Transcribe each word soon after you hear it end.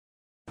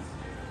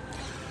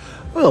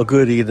Well,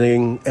 good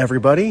evening,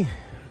 everybody.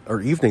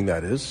 Or evening,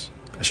 that is.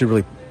 I should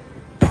really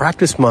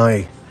practice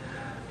my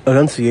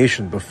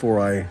enunciation before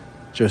I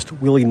just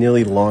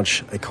willy-nilly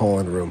launch a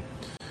call-in room.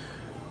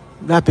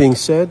 That being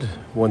said,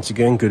 once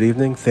again, good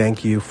evening.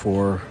 Thank you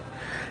for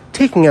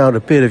taking out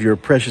a bit of your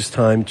precious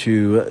time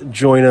to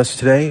join us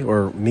today,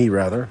 or me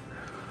rather,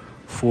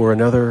 for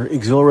another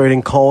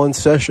exhilarating call-in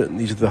session.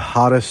 These are the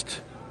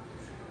hottest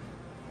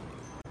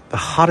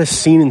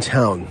scene in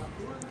town.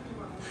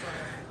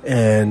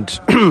 And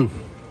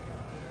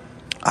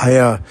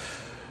I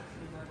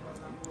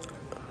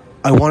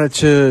wanted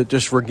to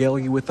just regale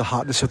you with the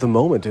hotness of the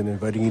moment and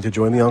inviting you to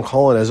join me on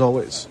call-in as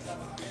always.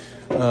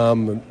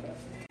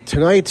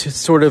 Tonight is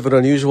sort of an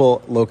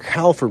unusual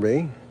locale for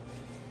me.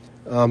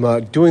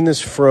 I'm doing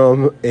this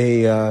from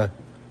a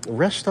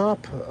rest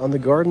stop on the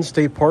Garden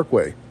State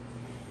Parkway.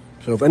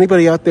 So if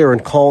anybody out there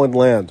in call-in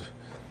land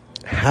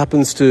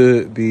happens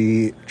to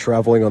be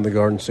traveling on the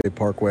Garden State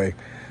Parkway,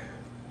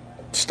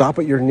 stop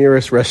at your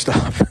nearest rest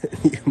stop.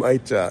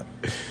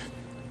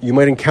 You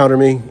might encounter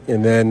me,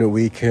 and then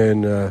we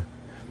can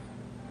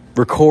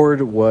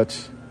record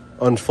what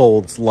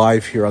unfolds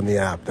live here on the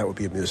app. That would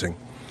be amusing.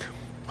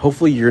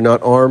 Hopefully you're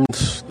not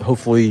armed.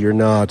 Hopefully you're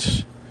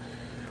not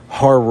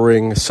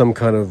harboring some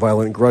kind of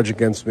violent grudge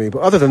against me.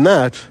 But other than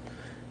that,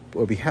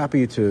 I'll be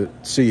happy to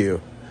see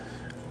you.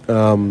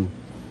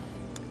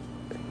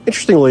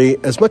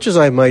 Interestingly, as much as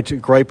I might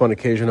gripe on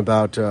occasion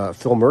about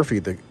Phil Murphy,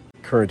 the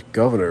current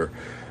governor,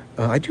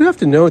 I do have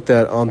to note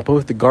that on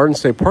both the Garden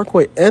State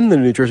Parkway and the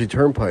New Jersey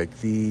Turnpike,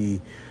 the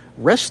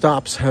rest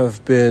stops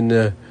have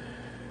been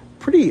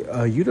pretty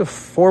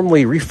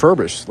uniformly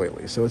refurbished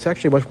lately. So it's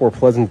actually much more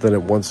pleasant than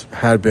it once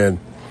had been.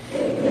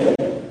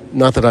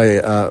 Not that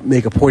I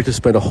make a point to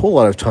spend a whole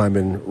lot of time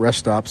in rest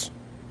stops,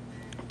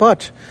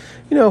 but,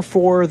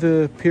 for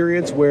the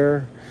periods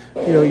where,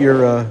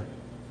 you're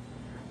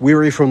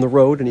weary from the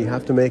road and you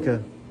have to make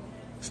a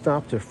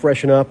stop to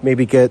freshen up,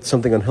 maybe get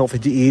something unhealthy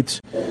to eat,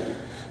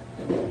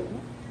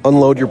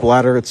 unload your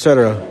bladder,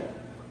 etc.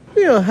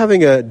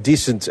 Having a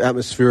decent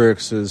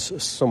atmospherics is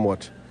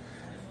somewhat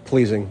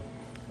pleasing.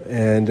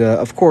 And,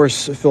 of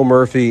course, Phil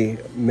Murphy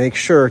makes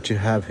sure to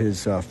have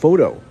his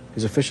photo,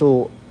 his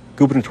official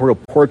gubernatorial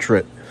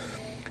portrait,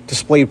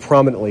 displayed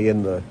prominently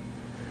in the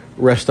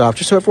rest stop,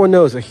 just so everyone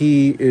knows that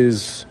he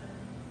is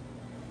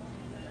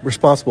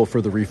responsible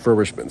for the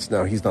refurbishments.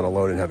 Now, he's not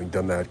alone in having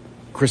done that.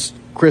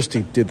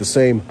 Christie did the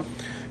same.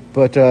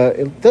 But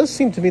it does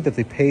seem to me that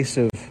the pace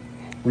of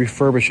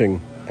refurbishing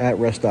at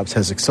rest stops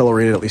has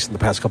accelerated, at least in the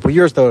past couple of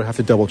years, though I have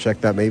to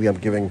double-check that. Maybe I'm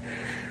giving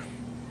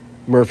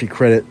Murphy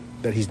credit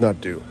that he's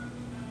not due.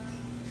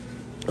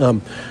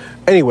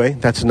 Anyway,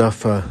 that's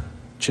enough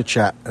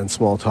chit-chat and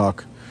small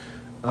talk.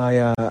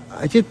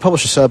 I did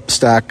publish a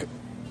Substack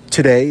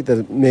today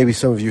that maybe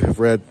some of you have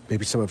read,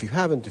 maybe some of you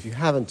haven't. If you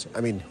haven't,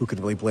 who can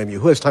really blame you?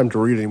 Who has time to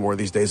read anymore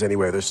these days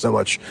anyway? There's so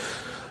much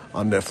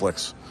on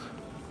Netflix.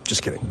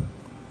 Just kidding.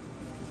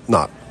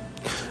 Not.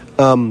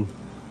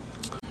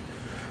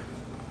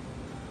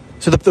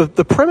 So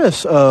the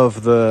premise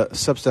of the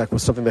Substack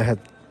was something that had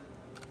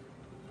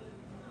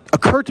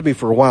occurred to me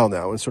for a while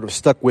now and sort of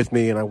stuck with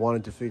me, and I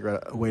wanted to figure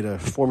out a way to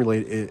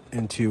formulate it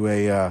into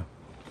a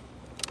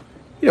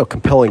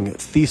compelling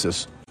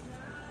thesis.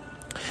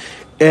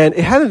 And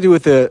it had to do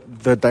with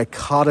the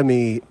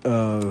dichotomy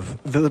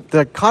of the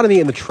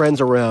dichotomy and the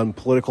trends around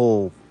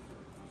political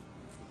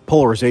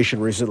polarization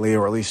recently,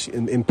 or at least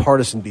in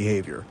partisan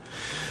behavior.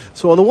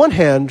 So on the one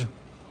hand,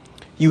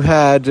 you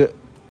had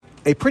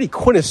a pretty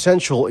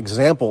quintessential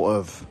example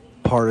of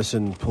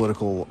partisan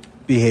political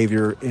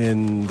behavior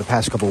in the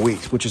past couple of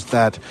weeks, which is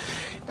that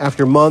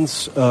after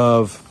months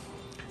of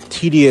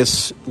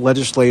tedious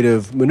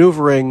legislative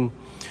maneuvering,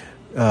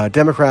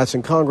 Democrats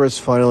in Congress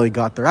finally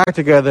got their act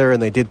together,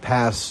 and they did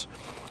pass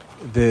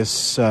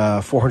this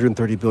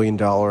 $430 billion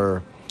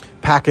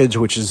package,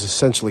 which is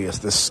essentially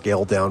this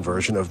scaled-down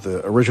version of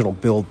the original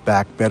Build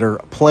Back Better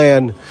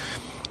plan.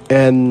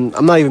 And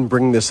I'm not even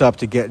bringing this up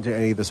to get into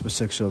any of the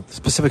specifics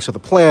of the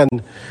plan.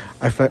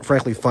 I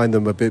frankly find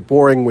them a bit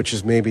boring, which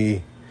is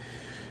maybe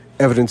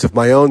evidence of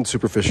my own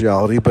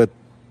superficiality, but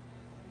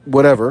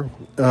whatever.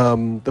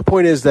 The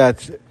point is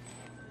that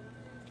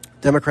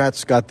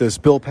Democrats got this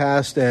bill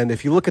passed, and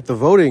if you look at the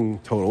voting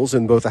totals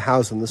in both the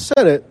House and the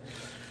Senate,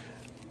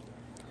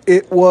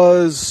 it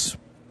was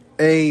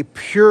a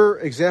pure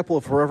example,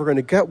 if we're ever going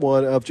to get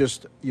one, of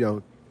just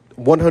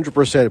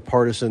 100%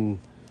 partisan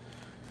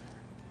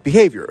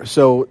behavior.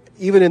 So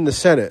even in the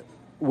Senate,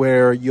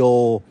 where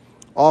you'll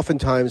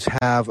oftentimes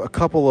have a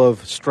couple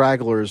of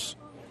stragglers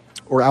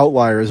or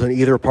outliers on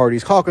either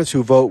party's caucus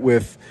who vote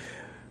with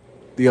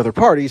the other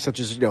party, such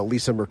as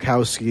Lisa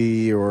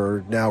Murkowski,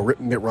 or now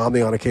Mitt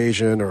Romney on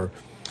occasion, or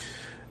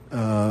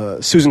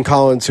Susan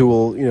Collins, who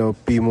will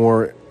be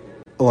more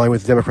aligned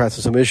with the Democrats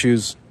on some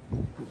issues.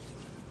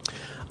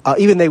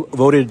 Even they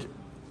voted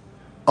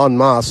en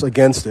masse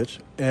against it,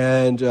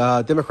 and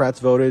Democrats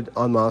voted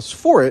en masse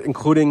for it,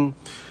 including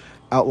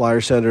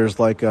outlier senators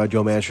like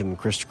Joe Manchin and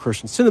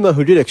Kyrsten Sinema,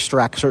 who did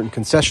extract certain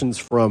concessions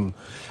from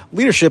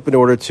leadership in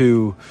order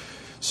to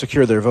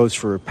secure their votes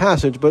for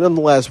passage. But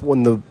nonetheless,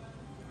 when the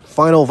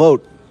final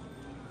vote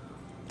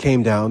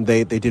came down,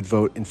 they did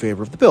vote in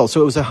favor of the bill.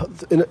 So it was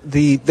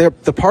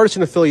the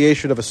partisan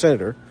affiliation of a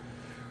senator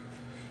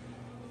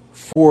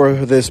for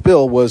this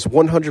bill was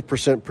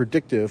 100%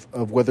 predictive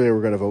of whether they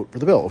were going to vote for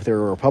the bill. If they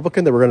were a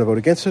Republican, they were going to vote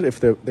against it.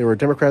 If they were a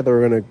Democrat, they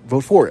were going to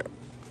vote for it.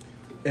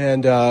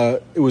 And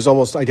it was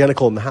almost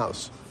identical in the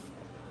House.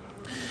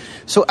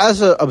 So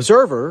as an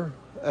observer,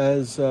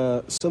 as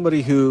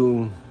somebody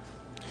who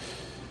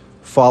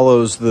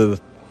follows the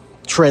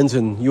trends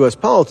in U.S.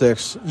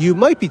 politics, you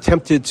might be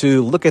tempted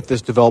to look at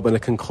this development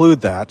and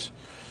conclude that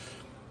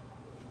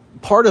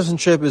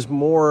partisanship is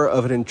more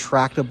of an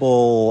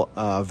intractable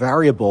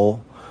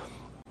variable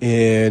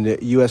in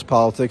U.S.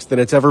 politics than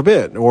it's ever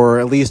been, or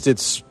at least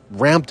it's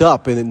ramped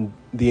up in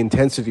the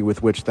intensity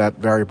with which that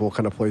variable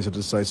kind of plays a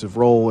decisive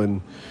role in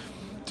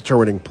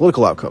determining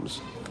political outcomes.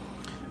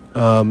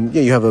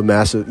 You have a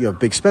massive,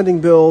 big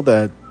spending bill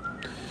that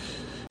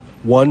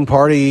one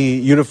party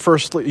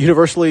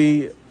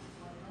universally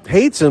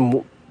hates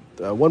and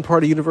one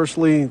party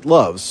universally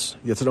loves.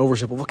 It's an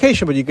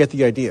oversimplification, but you get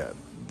the idea.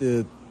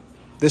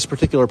 This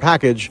particular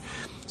package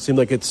seemed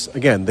like it's,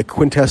 again, the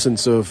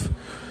quintessence of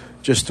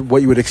just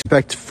what you would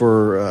expect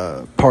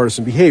for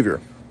partisan behavior.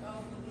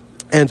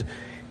 And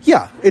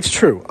yeah, it's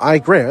true. I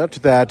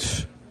grant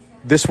that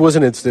this was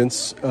an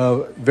instance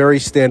of very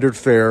standard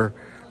fare,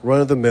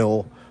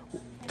 run-of-the-mill,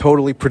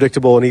 totally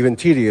predictable and even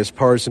tedious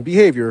partisan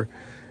behavior,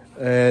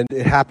 and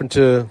it happened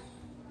to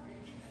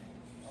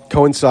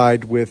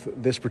coincide with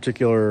this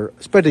particular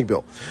spending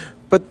bill.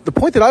 But the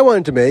point that I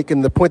wanted to make,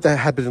 and the point that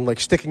had been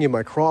sticking in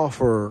my craw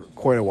for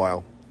quite a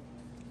while,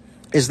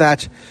 is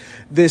that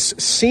this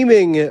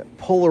seeming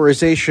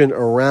polarization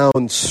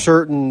around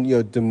certain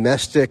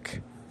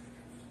domestic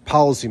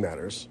policy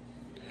matters,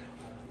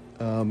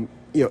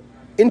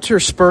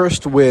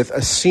 interspersed with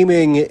a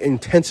seeming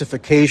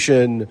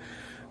intensification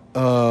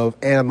of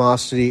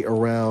animosity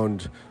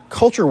around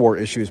culture war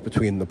issues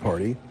between the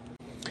party.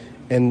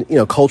 And,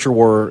 culture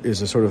war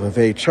is a sort of a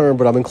vague term,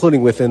 but I'm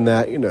including within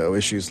that,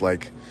 issues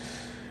like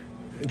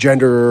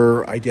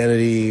gender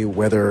identity,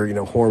 whether,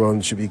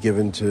 hormones should be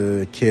given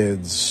to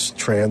kids,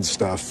 trans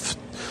stuff,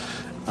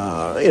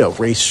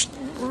 race,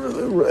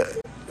 the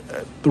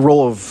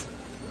role of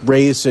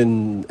race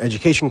in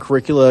education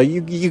curricula.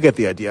 You get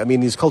the idea. I mean,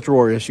 these culture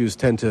war issues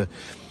tend to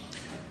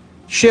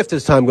shift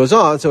as time goes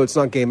on, so it's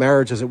not gay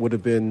marriage as it would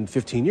have been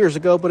 15 years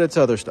ago, but it's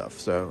other stuff.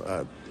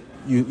 So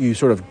you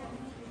sort of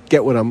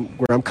get where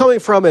I'm coming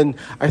from, and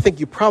I think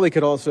you probably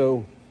could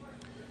also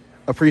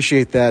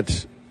appreciate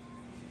that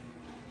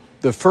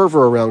the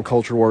fervor around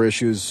culture war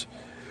issues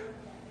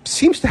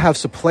seems to have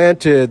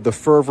supplanted the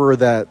fervor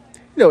that,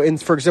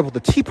 for example, the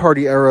Tea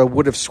Party era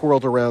would have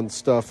swirled around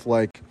stuff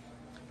like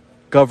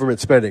government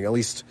spending. At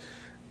least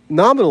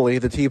nominally,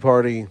 the Tea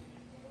Party,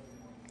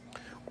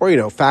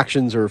 or,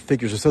 factions or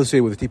figures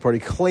associated with the Tea Party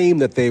claim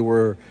that they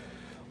were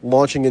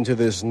launching into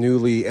this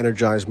newly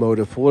energized mode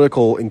of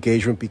political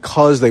engagement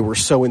because they were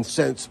so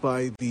incensed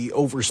by the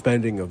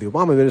overspending of the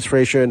Obama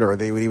administration, or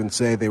they would even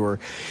say they were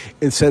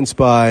incensed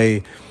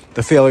by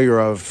the failure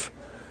of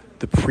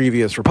the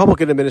previous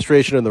Republican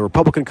administration and the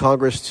Republican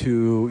Congress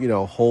to,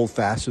 hold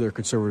fast to their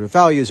conservative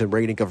values and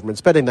reining government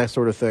spending, that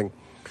sort of thing.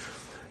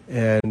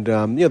 And,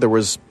 there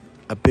was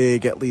a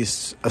big, at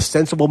least a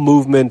sensible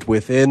movement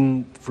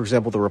within, for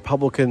example, the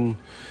Republican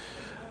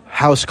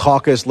House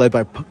caucus led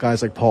by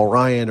guys like Paul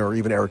Ryan or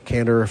even Eric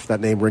Cantor, if that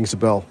name rings a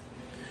bell,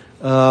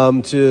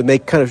 to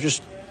make kind of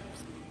just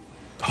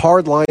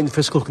hardline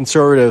fiscal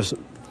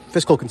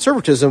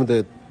conservatism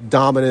the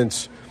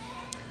dominant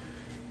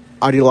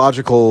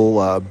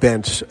ideological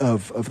bent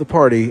of the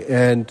party.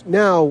 And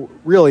now,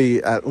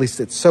 really, at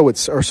least so it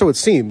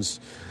seems,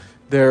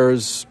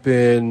 there's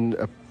been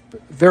a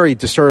very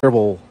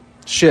discernible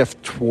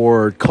shift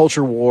toward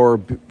culture war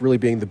really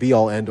being the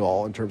be-all,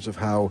 end-all in terms of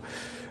how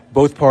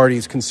both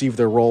parties conceive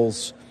their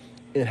roles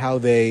and how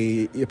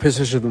they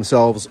position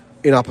themselves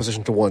in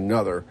opposition to one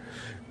another.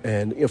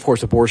 And, of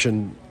course,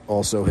 abortion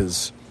also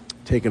has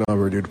taken on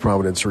renewed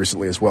prominence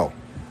recently as well.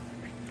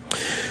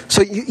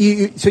 So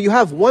you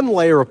have one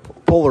layer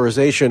of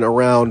polarization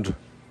around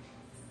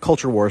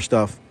culture war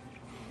stuff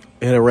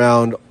and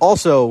around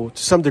also,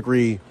 to some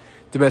degree,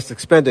 domestic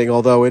spending,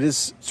 although it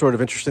is sort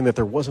of interesting that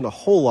there wasn't a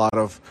whole lot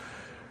of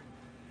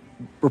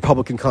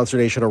Republican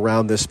consternation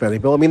around this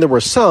spending bill. I mean, there were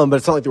some, but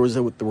it's not like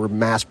there were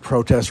mass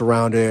protests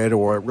around it,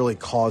 or it really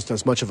caused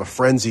as much of a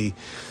frenzy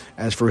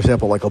as, for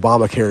example, like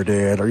Obamacare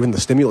did, or even the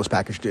stimulus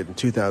package did in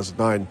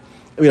 2009.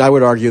 I mean, I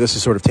would argue this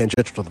is sort of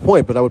tangential to the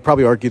point, but I would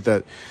probably argue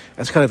that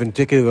that's kind of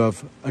indicative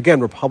of, again,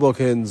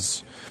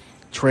 Republicans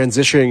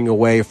transitioning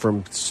away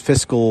from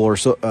fiscal or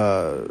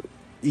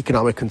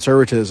economic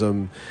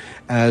conservatism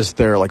as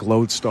their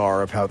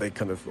lodestar of how they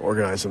kind of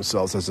organize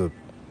themselves as a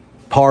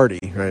party,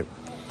 right?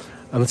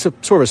 It's a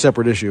sort of a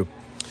separate issue.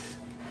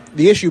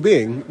 The issue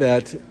being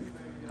that,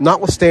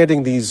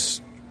 notwithstanding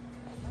these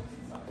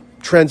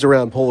trends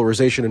around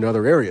polarization in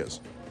other areas,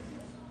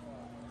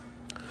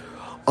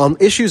 on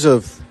issues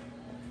of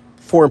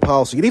foreign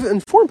policy.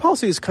 And foreign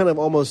policy is kind of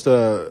almost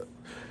a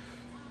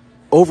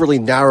overly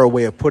narrow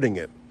way of putting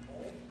it,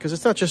 because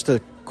it's not just a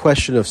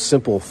question of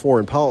simple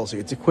foreign policy.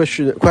 It's a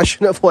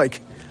question of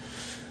like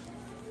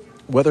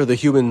whether the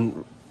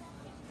human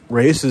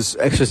race is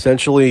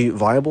existentially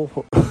viable.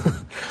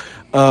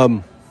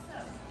 On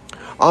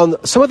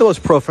some of the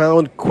most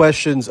profound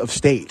questions of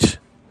state,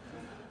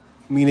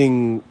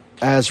 meaning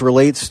as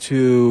relates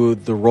to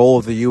the role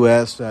of the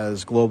U.S.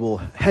 as global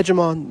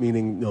hegemon,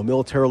 meaning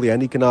militarily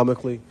and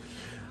economically,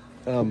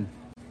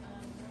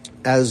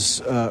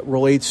 as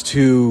relates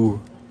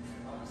to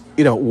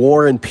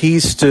war and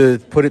peace, to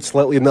put it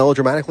slightly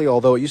melodramatically,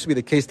 although it used to be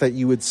the case that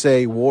you would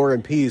say war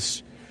and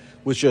peace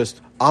was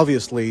just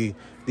obviously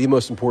the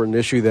most important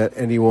issue that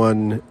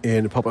anyone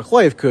in public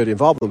life could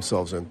involve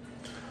themselves in,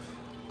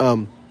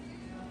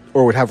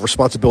 or would have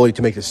responsibility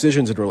to make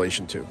decisions in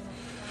relation to.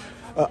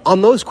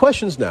 On those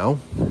questions now,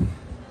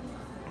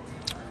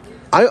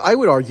 I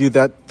would argue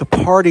that the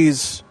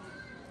parties'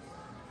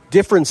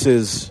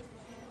 differences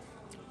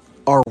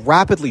are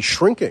rapidly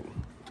shrinking,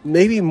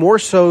 maybe more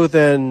so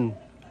than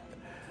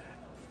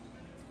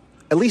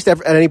at least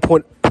at any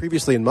point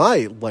previously in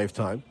my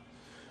lifetime,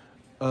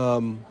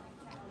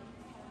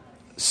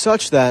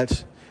 such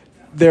that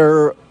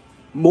they're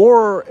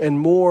more and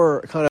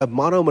more kind of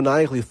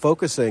monomaniacally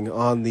focusing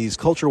on these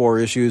culture war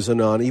issues and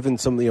on even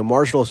some of the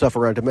marginal stuff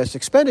around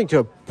domestic spending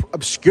to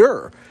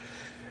obscure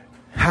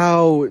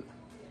how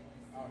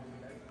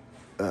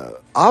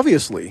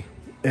obviously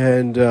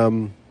and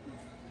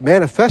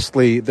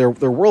manifestly their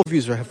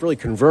worldviews have really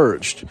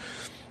converged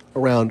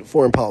around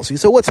foreign policy.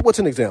 So what's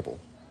an example?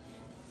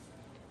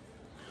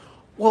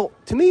 Well,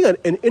 to me, an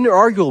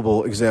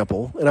inarguable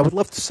example, and I would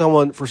love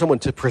for someone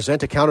to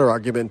present a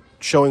counter-argument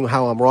showing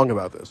how I'm wrong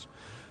about this,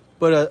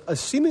 but a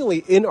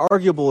seemingly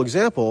inarguable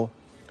example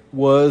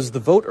was the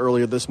vote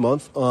earlier this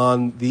month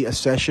on the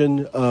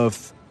accession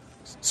of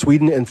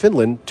Sweden and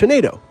Finland to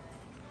NATO.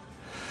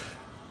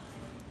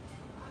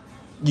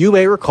 You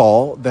may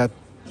recall that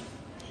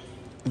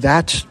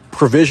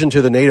provision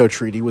to the NATO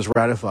treaty was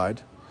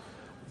ratified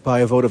by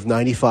a vote of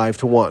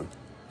 95-1.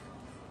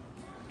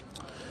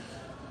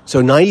 So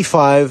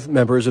 95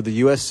 members of the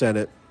U.S.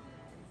 Senate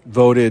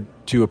voted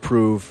to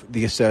approve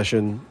the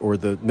accession or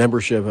the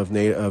membership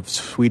of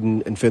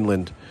Sweden and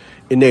Finland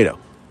in NATO.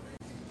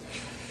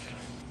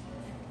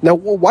 Now,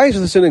 why is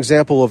this an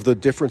example of the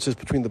differences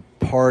between the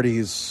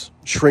parties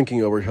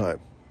shrinking over time?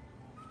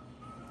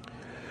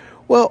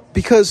 Well,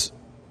 because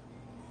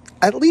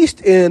at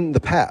least in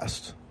the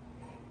past,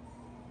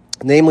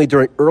 namely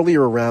during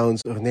earlier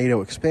rounds of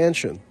NATO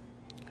expansion,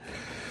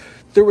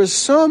 there was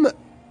some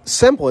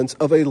semblance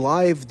of a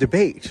live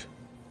debate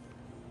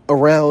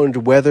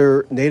around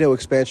whether NATO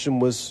expansion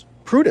was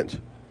prudent,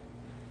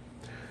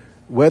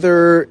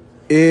 whether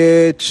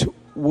it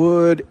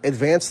would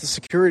advance the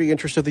security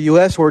interests of the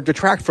U.S. or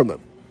detract from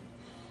them.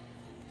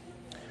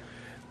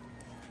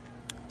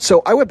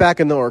 So I went back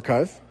in the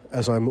archive,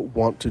 as I'm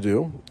wont to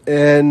do,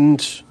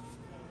 and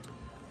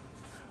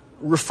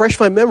refreshed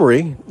my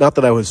memory, not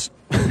that I was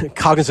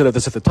cognizant of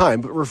this at the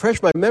time, but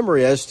refreshed my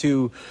memory as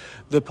to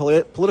the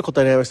political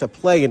dynamics at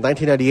play in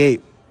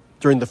 1998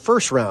 during the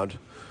first round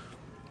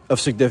of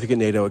significant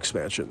NATO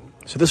expansion.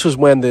 So this was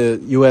when the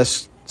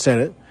U.S.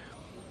 Senate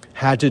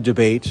had to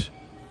debate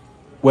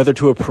whether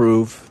to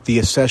approve the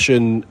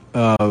accession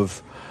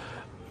of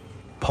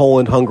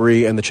Poland,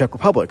 Hungary, and the Czech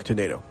Republic to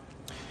NATO.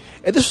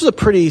 And this was a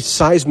pretty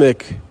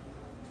seismic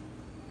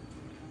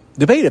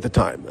debate at the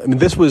time. I mean,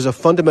 this was a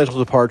fundamental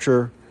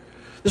departure.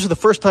 This was the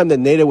first time that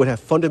NATO would have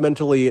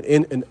fundamentally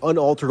and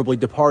unalterably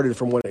departed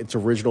from what its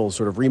original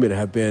sort of remit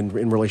had been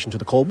in relation to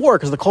the Cold War,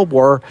 because the Cold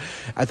War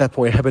at that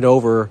point had been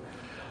over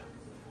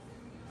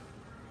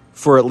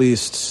for at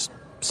least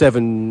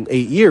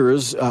 7-8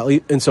 years,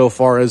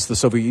 insofar as the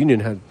Soviet Union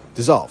had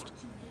dissolved.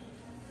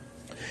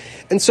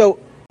 And so,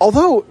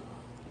 although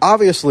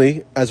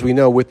obviously, as we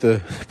know with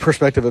the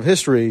perspective of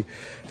history,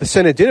 the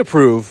Senate did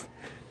approve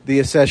the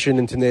accession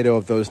into NATO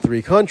of those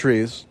three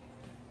countries,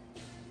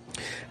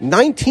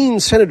 19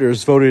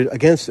 senators voted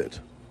against it,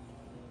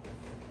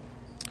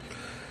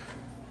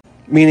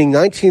 meaning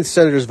 19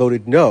 senators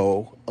voted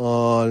no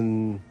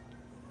on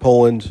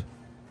Poland,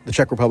 the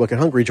Czech Republic, and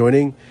Hungary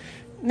joining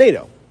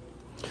NATO.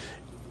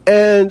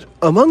 And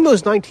among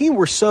those 19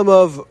 were some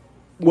of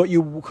what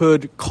you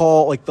could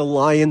call like the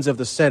lions of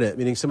the Senate,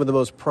 meaning some of the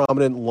most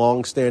prominent,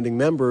 long-standing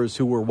members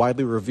who were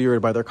widely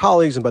revered by their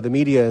colleagues and by the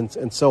media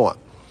and so on.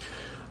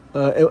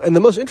 And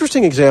the most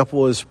interesting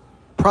example is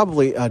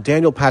probably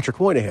Daniel Patrick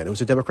Moynihan, who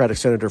was a Democratic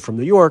senator from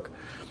New York,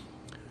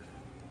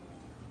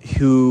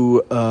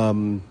 who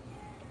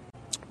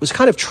was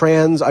kind of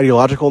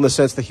trans-ideological in the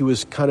sense that he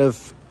was kind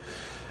of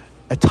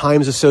at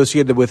times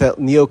associated with a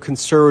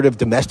neoconservative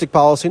domestic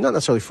policy, not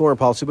necessarily foreign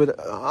policy, but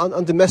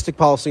on domestic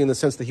policy in the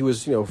sense that he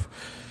was,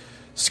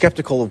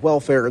 skeptical of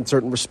welfare in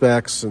certain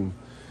respects and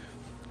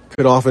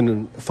could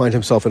often find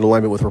himself in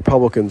alignment with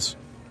Republicans.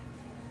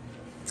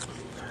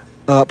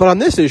 But on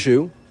this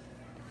issue,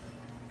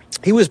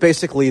 he was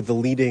basically the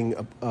leading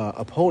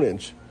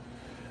opponent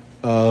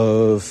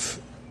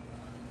of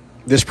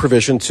this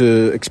provision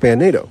to expand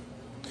NATO.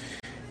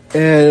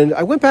 And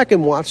I went back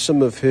and watched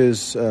some of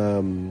his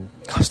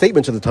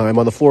statements at the time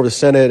on the floor of the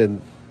Senate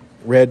and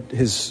read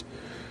his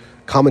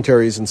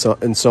commentaries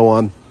and so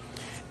on.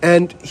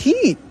 And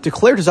he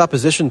declared his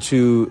opposition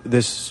to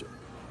this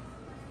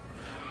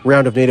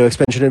round of NATO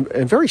expansion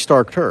in very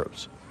stark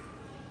terms.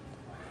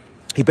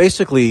 He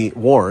basically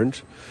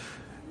warned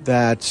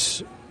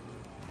that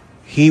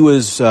he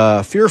was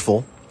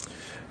fearful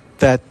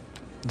that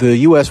the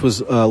U.S.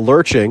 was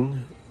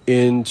lurching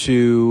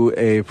into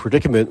a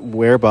predicament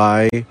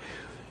whereby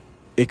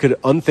it could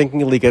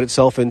unthinkingly get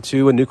itself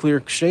into a nuclear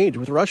exchange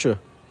with Russia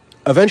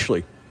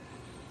eventually.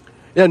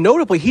 Now,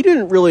 notably, he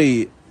didn't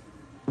really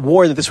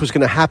warn that this was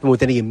going to happen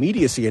with any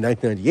immediacy in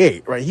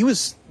 1998, right? He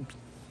was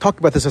talking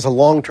about this as a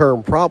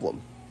long-term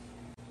problem.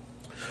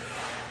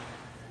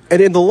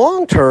 And in the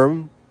long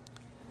term,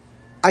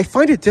 I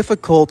find it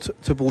difficult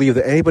to believe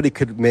that anybody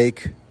could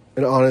make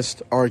an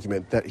honest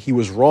argument that he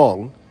was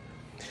wrong,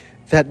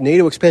 that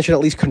NATO expansion at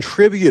least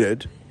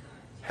contributed,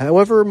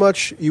 however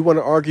much you want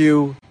to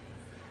argue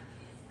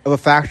of a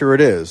factor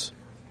it is.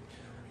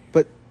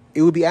 But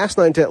it would be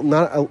asinine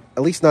to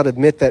at least not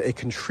admit that it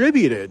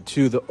contributed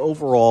to the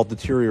overall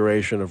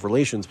deterioration of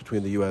relations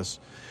between the U.S.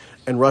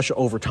 and Russia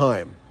over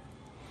time.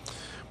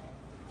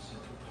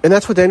 And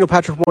that's what Daniel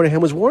Patrick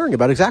Moynihan was warning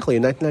about exactly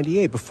in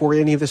 1998, before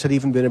any of this had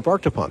even been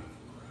embarked upon.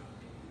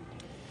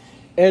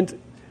 And,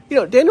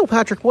 Daniel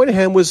Patrick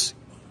Moynihan was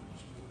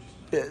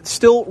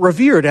still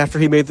revered after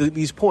he made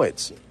these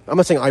points. I'm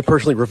not saying I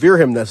personally revere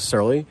him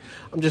necessarily.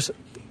 I'm just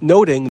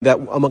noting that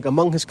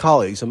among his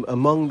colleagues,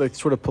 among the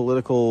sort of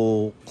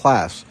political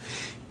class,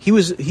 he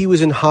was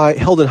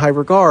held in high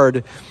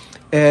regard,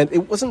 and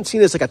it wasn't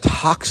seen as like a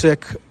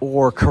toxic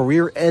or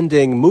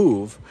career-ending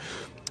move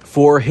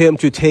for him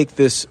to take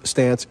this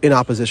stance in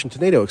opposition to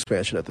NATO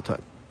expansion at the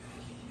time.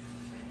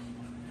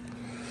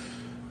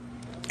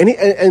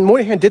 And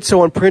Moynihan did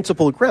so on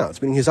principled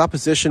grounds, meaning his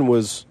opposition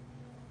was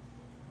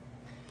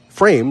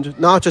framed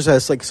not just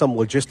as like some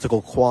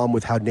logistical qualm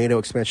with how NATO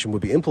expansion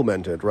would be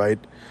implemented, right?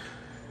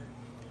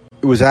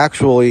 It was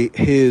actually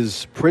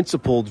his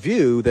principled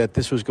view that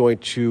this was going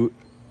to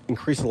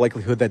increase the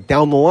likelihood that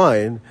down the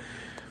line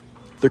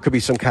there could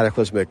be some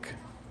cataclysmic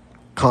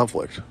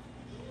conflict.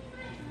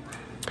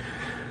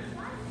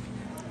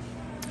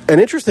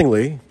 And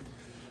interestingly,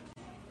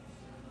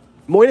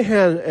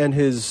 Moynihan and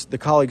the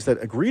colleagues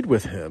that agreed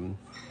with him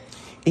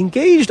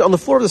engaged on the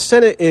floor of the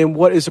Senate in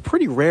what is a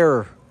pretty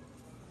rare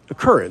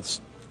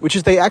occurrence, which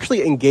is they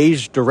actually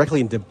engaged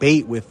directly in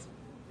debate with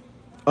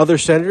other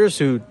senators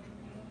who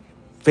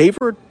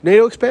favored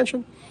NATO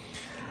expansion.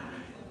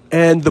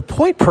 And the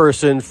point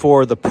person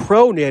for the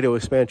pro-NATO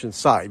expansion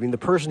side, the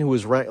person who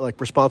was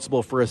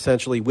responsible for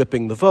essentially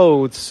whipping the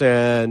votes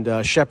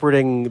and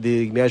shepherding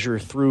the measure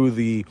through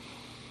the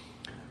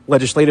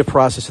legislative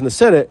process in the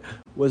Senate,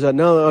 was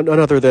none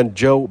other than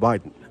Joe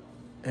Biden.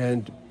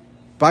 And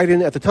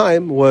Biden at the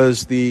time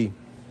was the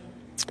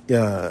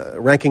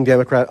ranking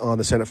Democrat on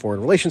the Senate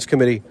Foreign Relations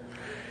Committee.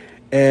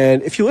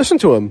 And if you listen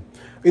to him,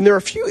 there are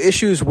a few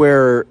issues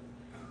where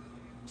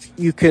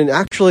you can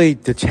actually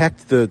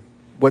detect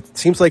what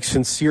seems like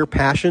sincere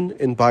passion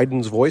in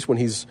Biden's voice when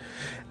he's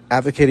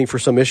advocating for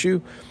some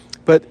issue.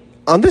 But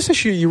on this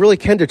issue, you really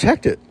can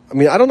detect it.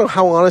 I don't know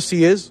how honest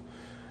he is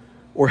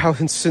or how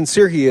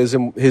sincere he is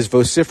in his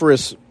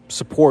vociferous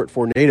support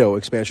for NATO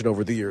expansion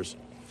over the years.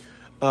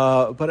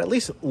 But at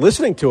least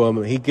listening to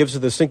him, he gives a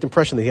distinct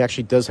impression that he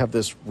actually does have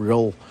this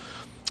real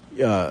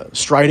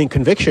striding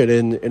conviction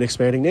in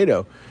expanding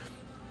NATO.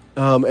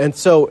 And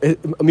so,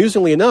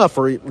 amusingly enough,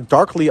 or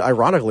darkly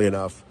ironically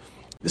enough,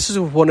 this is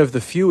one of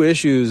the few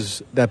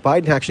issues that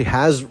Biden actually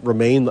has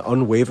remained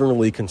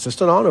unwaveringly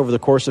consistent on over the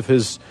course of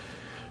his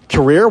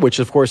career, which,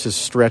 of course, is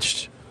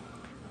stretched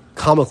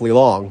comically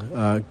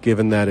long,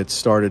 given that it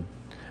started,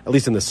 at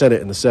least in the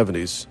Senate, in the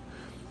 70s,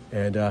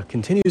 and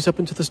continues up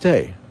into this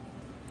day.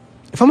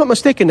 If I'm not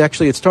mistaken,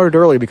 actually, it started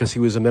early because he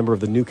was a member of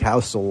the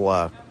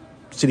Newcastle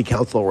City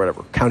Council or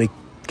whatever, County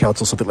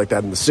Council, something like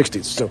that in the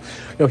 60s.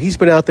 So, he's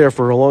been out there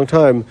for a long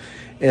time,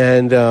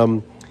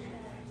 and,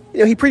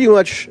 he pretty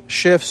much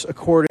shifts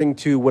according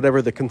to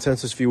whatever the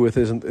consensus view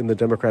is in the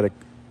Democratic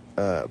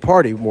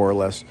Party, more or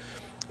less.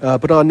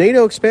 But on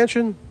NATO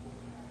expansion,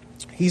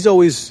 he's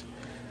always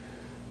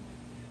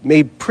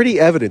made pretty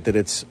evident that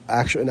it's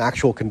an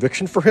actual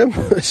conviction for him.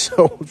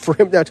 So for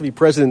him now to be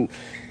president,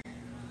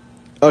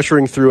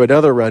 ushering through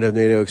another round of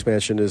NATO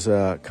expansion is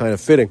kind of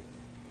fitting.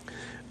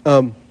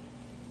 But,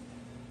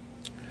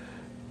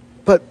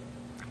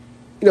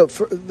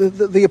 for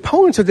the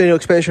opponents of NATO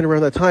expansion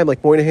around that time,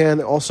 like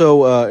Moynihan,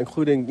 also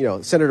including,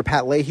 Senator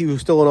Pat Leahy,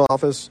 who's still in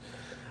office,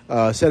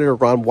 Senator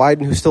Ron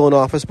Wyden, who's still in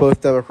office, both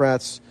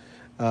Democrats,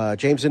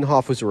 James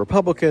Inhofe, who's a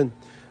Republican,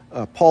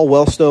 Paul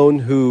Wellstone,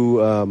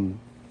 who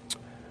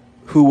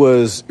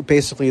was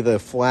basically the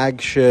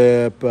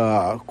flagship,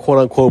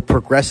 quote-unquote,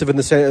 progressive in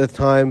the Senate at the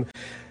time,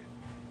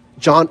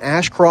 John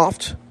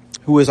Ashcroft,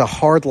 who is a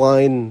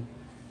hardline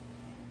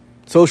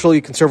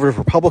socially conservative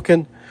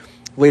Republican,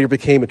 later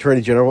became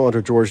Attorney General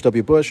under George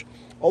W. Bush.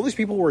 All these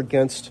people were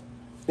against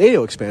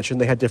NATO expansion.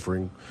 They had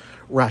differing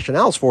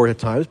rationales for it at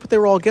times, but they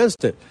were all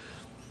against it.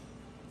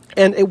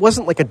 And it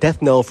wasn't like a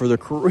death knell for their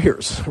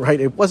careers, right?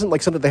 It wasn't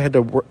like something they had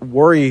to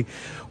worry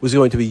was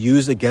going to be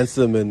used against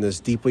them in this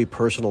deeply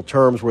personal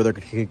terms where they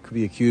could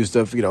be accused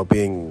of,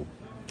 being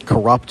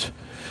corrupt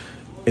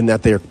in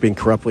that they're being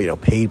corruptly,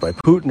 paid by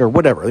Putin or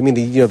whatever. I mean,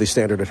 the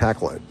standard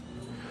attack line.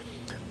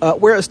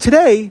 Whereas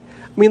today,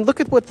 look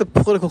at what the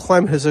political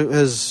climate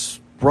has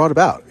brought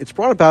about. It's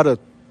brought about a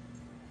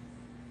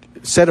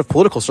set of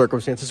political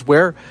circumstances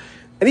where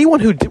anyone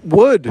who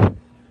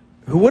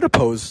would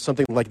oppose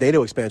something like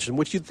NATO expansion,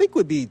 which you'd think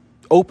would be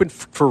open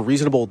for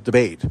reasonable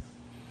debate,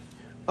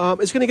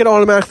 is going to get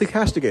automatically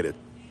castigated.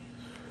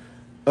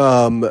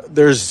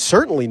 There's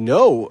certainly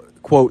no,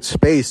 quote,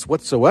 space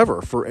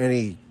whatsoever for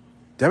any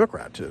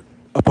Democrat to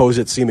oppose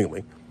it,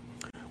 seemingly.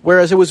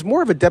 Whereas it was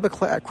more of a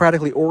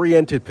democratically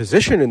oriented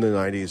position in the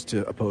 90s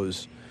to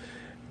oppose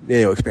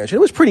NATO expansion.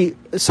 It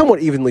was somewhat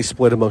evenly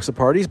split amongst the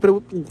parties, but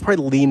it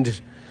probably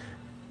leaned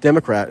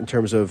Democrat in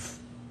terms of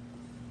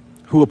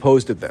who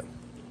opposed it then.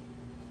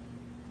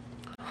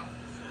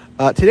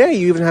 Today,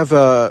 you even have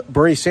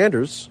Bernie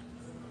Sanders,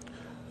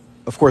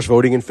 of course,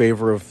 voting in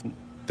favor of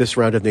this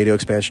round of NATO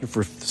expansion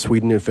for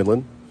Sweden and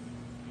Finland,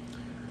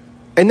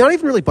 and not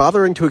even really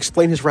bothering to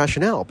explain his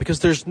rationale because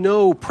there's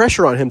no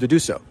pressure on him to do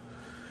so.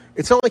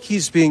 It's not like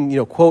he's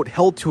being, quote,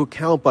 held to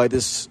account by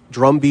this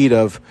drumbeat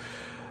of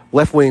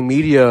left-wing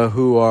media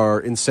who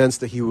are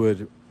incensed that he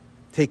would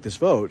take this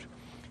vote.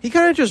 He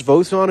kind of just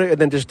votes on it and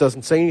then just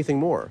doesn't say anything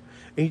more.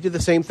 And he did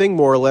the same thing,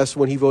 more or less,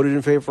 when he voted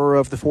in favor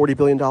of the $40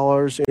 billion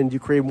in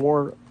Ukraine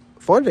war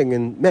funding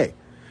in May.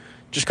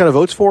 Just kind of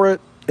votes for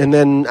it and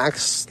then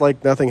acts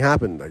like nothing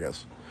happened, I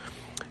guess.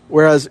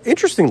 Whereas,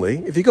 interestingly,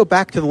 if you go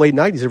back to the late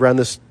 90s, around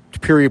this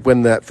period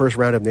when that first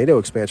round of NATO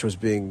expansion was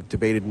being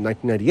debated in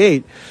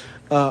 1998,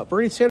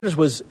 Bernie Sanders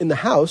was in the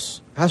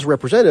House of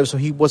Representatives, so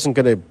he wasn't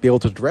going to be able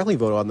to directly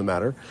vote on the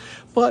matter.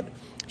 But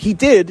he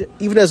did,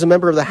 even as a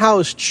member of the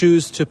House,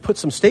 choose to put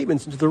some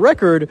statements into the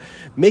record,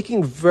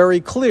 making very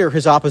clear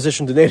his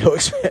opposition to NATO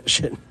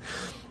expansion.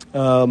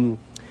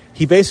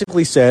 He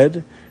basically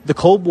said, the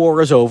Cold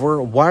War is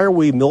over. Why are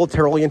we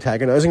militarily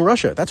antagonizing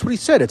Russia? That's what he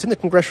said. It's in the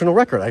congressional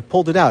record. I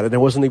pulled it out, and it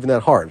wasn't even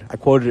that hard. I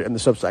quoted it in the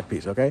Substack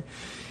piece, okay?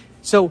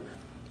 So,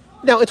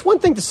 now, it's one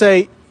thing to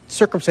say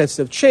circumstances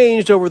have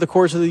changed over the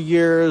course of the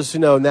years.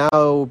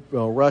 Now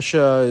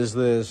Russia is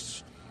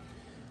this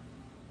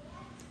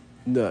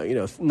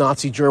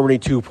Nazi Germany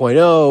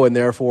 2.0, and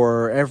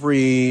therefore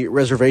every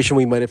reservation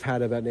we might have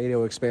had about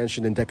NATO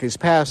expansion in decades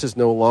past is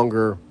no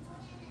longer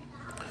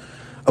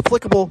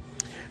applicable.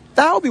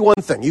 That would be one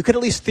thing. You could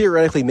at least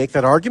theoretically make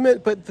that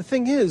argument, but the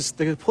thing is,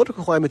 the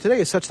political climate today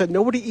is such that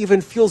nobody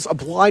even feels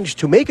obliged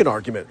to make an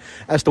argument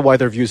as to why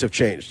their views have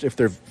changed, if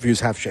their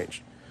views have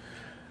changed.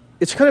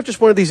 It's kind of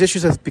just one of these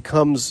issues that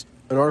becomes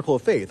an article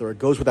of faith, or it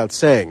goes without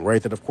saying,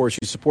 right, that of course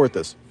you support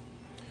this.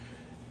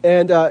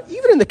 And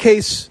even in the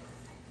case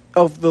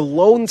of the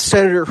lone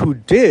senator who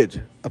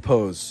did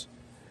oppose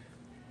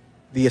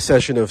the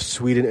accession of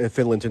Sweden and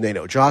Finland to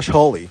NATO, Josh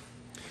Hawley,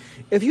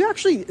 if you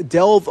actually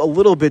delve a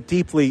little bit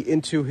deeply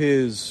into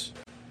his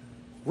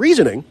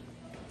reasoning,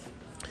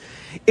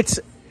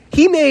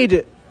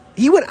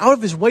 he went out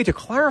of his way to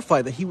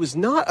clarify that he was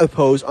not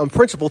opposed on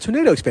principle to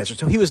NATO expansion.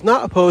 So he was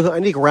not opposed on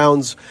any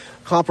grounds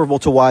comparable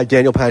to why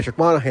Daniel Patrick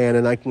Moynihan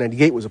in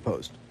 1998 was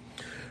opposed.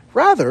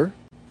 Rather,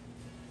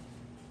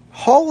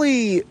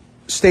 Hawley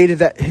stated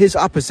that his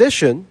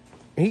opposition,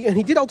 and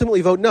he did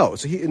ultimately vote no.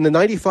 So in the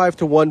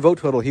 95-1 vote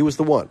total, he was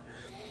the one.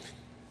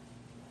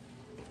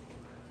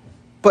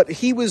 But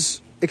he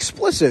was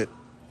explicit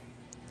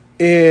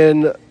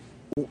in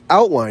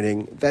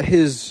outlining that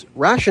his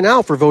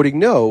rationale for voting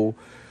no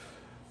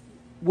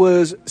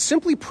was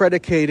simply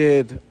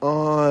predicated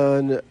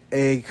on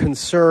a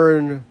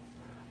concern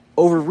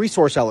over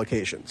resource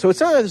allocation. So it's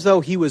not as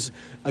though he was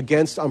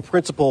against, on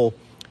principle,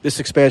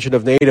 this expansion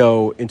of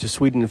NATO into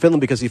Sweden and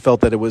Finland because he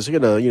felt that it was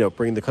going to,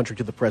 bring the country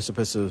to the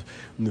precipice of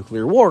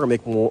nuclear war and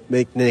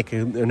make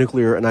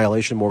nuclear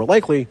annihilation more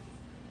likely,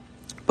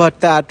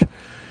 but that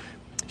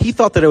he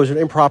thought that it was an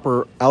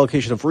improper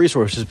allocation of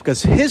resources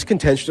because his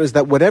contention is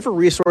that whatever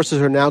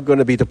resources are now going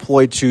to be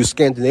deployed to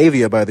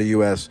Scandinavia by the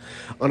U.S.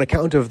 on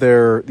account of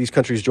these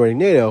countries joining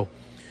NATO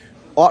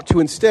ought to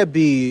instead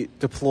be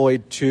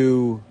deployed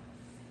to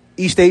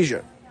East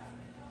Asia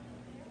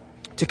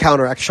to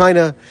counteract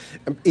China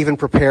and even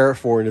prepare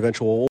for an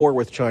eventual war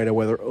with China,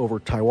 whether over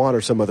Taiwan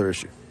or some other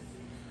issue.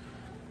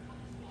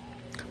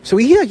 So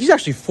he's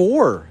actually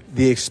for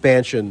the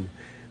expansion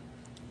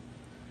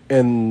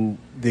and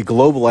the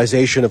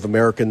globalization of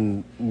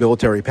American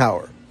military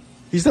power.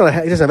 He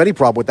doesn't have any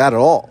problem with that at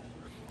all.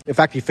 In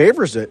fact, he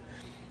favors it.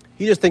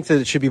 He just thinks that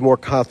it should be more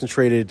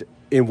concentrated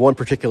in one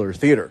particular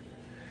theater,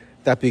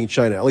 that being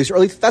China. At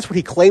least that's what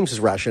he claims his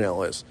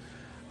rationale is.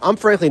 I'm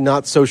frankly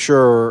not so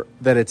sure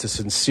that it's a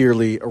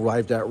sincerely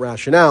arrived at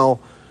rationale,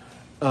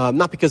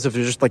 not because of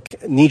just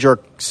like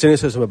knee-jerk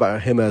cynicism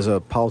about him as a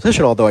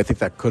politician, although I think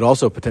that could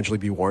also potentially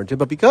be warranted,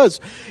 but because,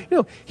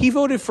 he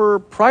voted for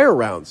prior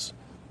rounds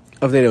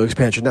of NATO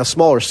expansion, now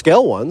smaller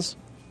scale ones,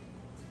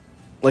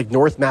 like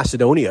North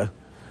Macedonia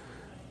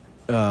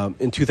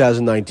in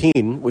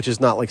 2019, which is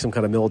not like some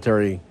kind of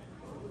military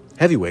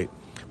heavyweight.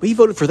 But he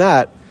voted for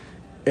that,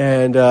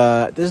 and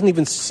doesn't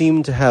even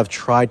seem to have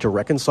tried to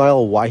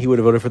reconcile why he would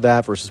have voted for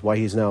that versus why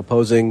he's now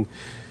opposing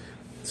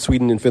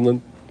Sweden and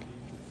Finland.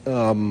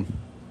 So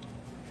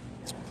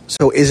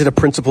is it a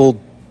principled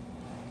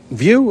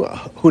view?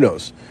 Who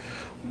knows?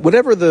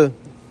 Whatever the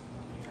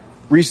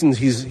reasons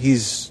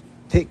he's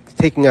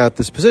taking out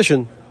this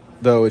position,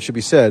 though it should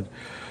be said,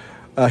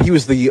 he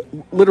was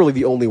literally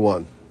the only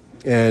one.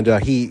 And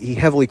he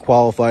heavily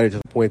qualified it to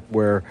the point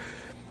where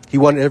he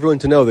wanted everyone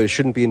to know that it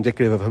shouldn't be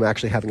indicative of him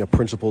actually having a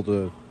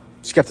principled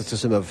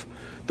skepticism of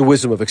the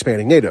wisdom of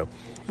expanding NATO.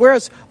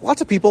 Whereas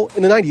lots of people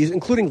in the 90s,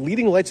 including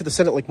leading lights of the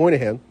Senate like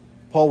Moynihan,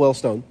 Paul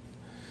Wellstone,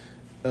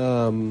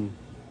 Ron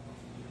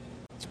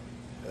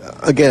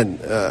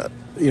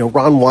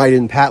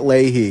Wyden, Pat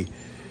Leahy,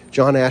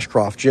 John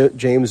Ashcroft,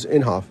 James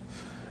Inhofe,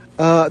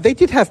 they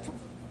did have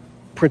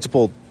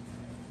principled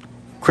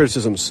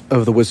criticisms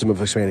of the wisdom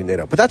of expanding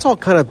NATO. But that's all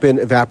kind of been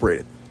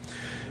evaporated.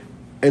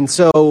 And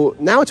so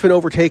now it's been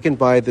overtaken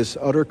by this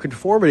utter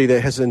conformity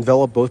that has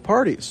enveloped both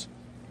parties,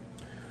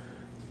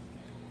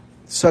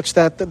 such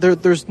that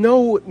there's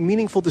no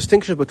meaningful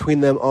distinction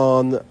between them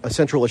on a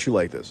central issue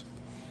like this.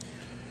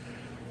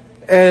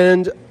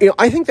 And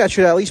I think that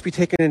should at least be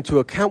taken into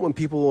account when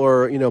people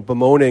are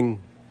bemoaning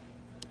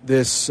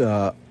this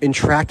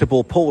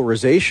intractable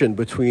polarization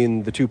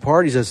between the two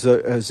parties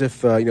as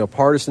if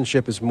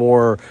partisanship is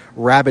more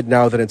rabid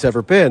now than it's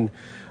ever been.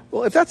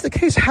 Well, if that's the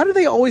case, how do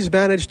they always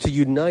manage to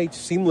unite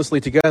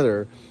seamlessly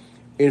together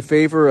in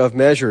favor of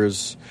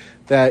measures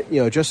that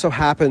just so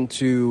happen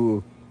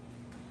to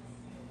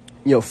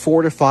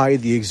fortify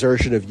the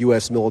exertion of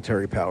U.S.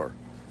 military power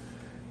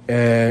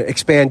and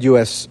expand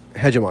U.S.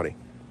 hegemony?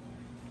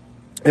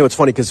 It's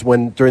funny because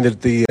during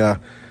the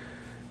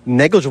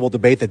negligible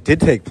debate that did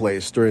take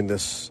place during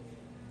this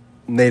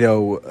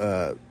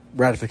NATO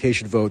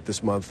ratification vote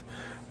this month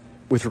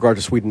with regard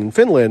to Sweden and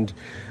Finland,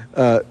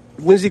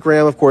 Lindsey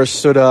Graham, of course,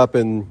 stood up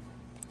and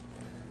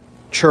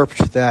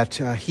chirped that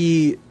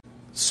he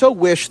so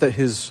wished that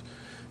his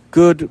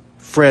good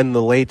friend,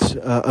 the late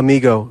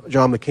amigo,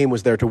 John McCain,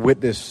 was there to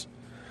witness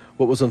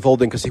what was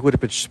unfolding because he would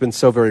have been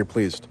so very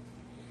pleased.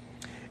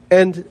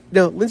 And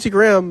Lindsey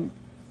Graham,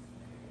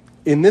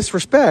 in this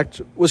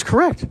respect, was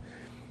correct.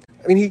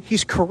 I mean,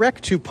 he's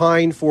correct to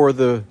pine for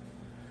John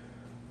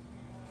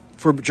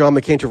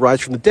McCain to rise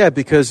from the dead,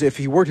 because if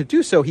he were to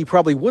do so, he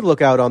probably would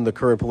look out on the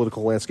current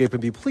political landscape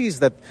and be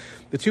pleased that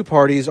the two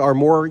parties are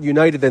more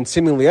united than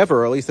seemingly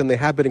ever, or at least than they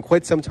have been in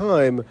quite some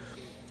time,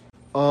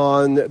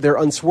 on their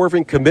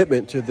unswerving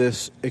commitment to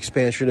this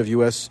expansion of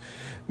U.S.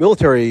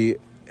 military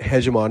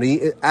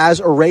hegemony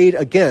as arrayed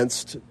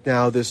against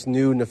now this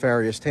new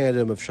nefarious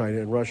tandem of China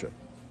and Russia.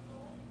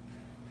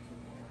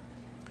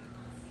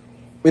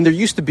 I mean, there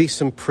used to be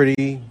some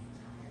pretty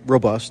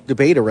robust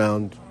debate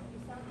around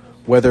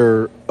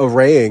whether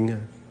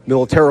arraying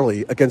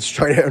militarily against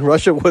China and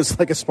Russia was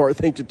like a smart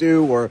thing to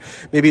do, or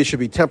maybe it should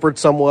be tempered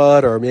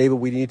somewhat, or maybe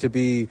we need to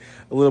be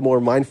a little more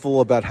mindful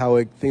about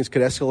how things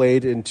could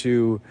escalate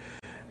into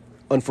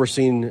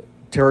unforeseen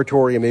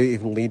territory and maybe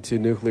even lead to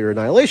nuclear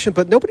annihilation.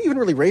 But nobody even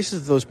really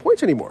raises those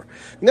points anymore.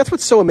 And that's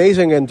what's so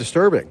amazing and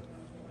disturbing.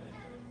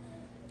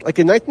 Like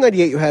in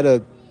 1998, you had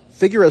a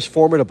figure as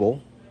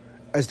formidable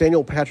as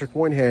Daniel Patrick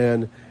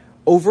Moynihan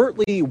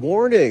overtly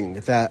warning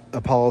that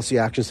a policy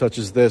action such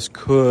as this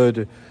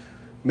could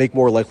make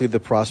more likely the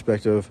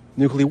prospect of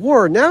nuclear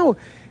war. Now,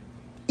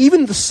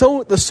 even the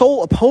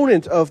sole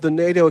opponent of the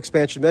NATO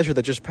expansion measure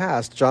that just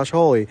passed, Josh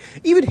Hawley,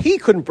 even he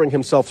couldn't bring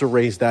himself to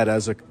raise that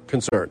as a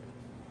concern.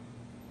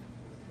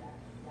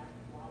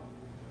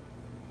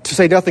 To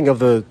say nothing of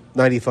the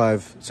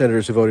 95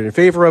 senators who voted in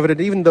favor of it,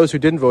 and even those who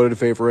didn't vote in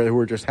favor of it, who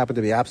were just happened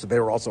to be absent, they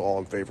were also all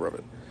in favor of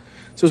it.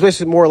 So it was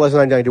basically more or less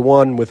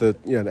 991 with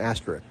an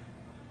asterisk.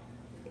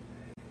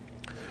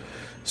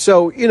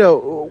 So,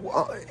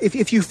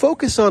 if you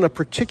focus on a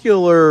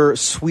particular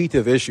suite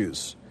of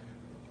issues,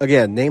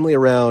 again, namely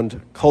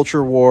around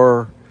culture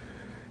war,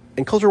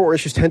 and culture war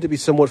issues tend to be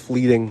somewhat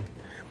fleeting,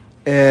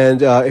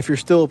 and if you're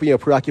still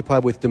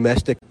preoccupied with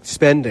domestic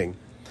spending,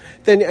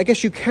 then I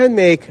guess you can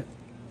make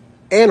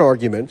an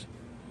argument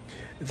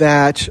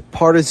that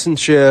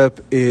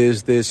partisanship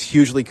is this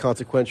hugely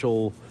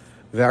consequential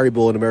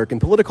variable in American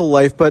political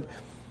life. But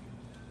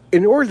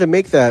in order to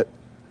make that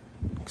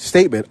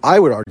statement, I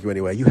would argue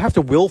anyway, you have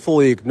to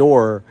willfully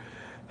ignore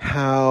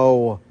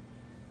how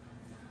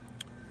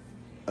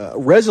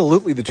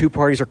resolutely the two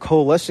parties are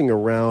coalescing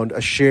around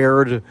a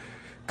shared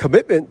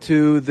commitment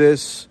to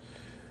this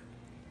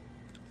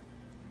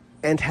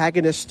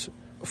antagonist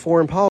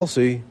foreign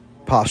policy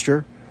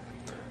posture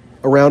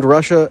around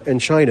Russia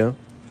and China,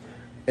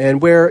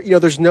 and where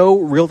there's no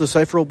real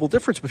decipherable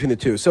difference between the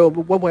two. So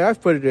one way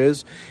I've put it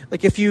is,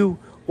 like, if you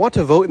want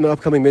to vote in the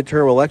upcoming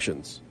midterm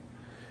elections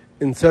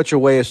in such a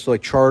way as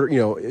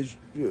to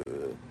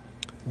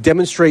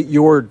demonstrate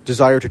your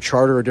desire to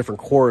charter a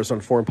different course on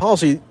foreign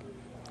policy,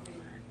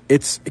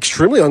 it's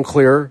extremely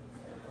unclear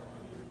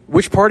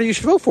which party you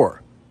should vote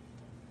for.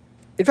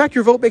 In fact,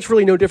 your vote makes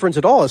really no difference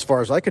at all, as far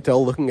as I could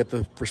tell, looking at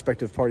the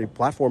respective party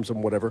platforms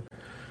and whatever,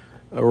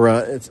 or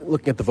it's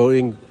looking at the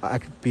voting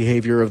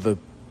behavior of the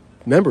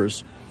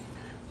members.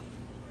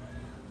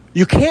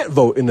 You can't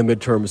vote in the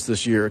midterms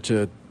this year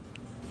to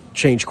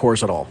change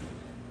course at all.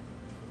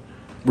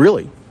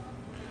 Really.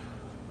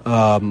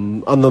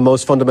 On the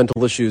most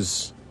fundamental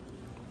issues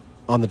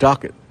on the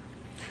docket.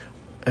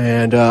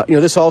 And,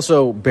 this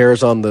also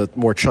bears on the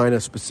more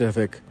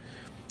China-specific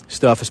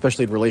stuff,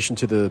 especially in relation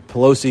to the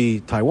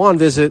Pelosi Taiwan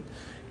visit,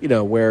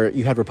 where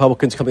you had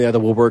Republicans coming out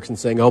of the woodworks and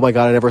saying, oh, my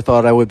God, I never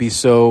thought I would be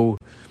so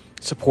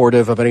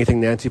supportive of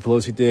anything Nancy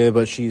Pelosi did,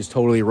 but she's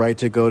totally right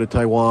to go to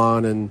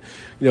Taiwan and,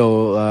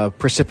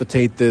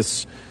 precipitate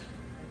this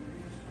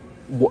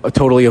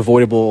totally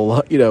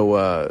avoidable,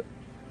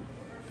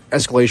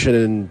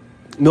 escalation in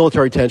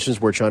military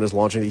tensions where China's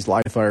launching these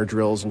live fire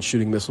drills and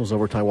shooting missiles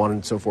over Taiwan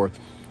and so forth.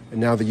 And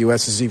now the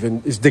U.S.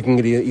 is digging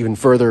it even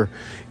further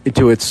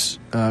into its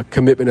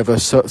commitment of a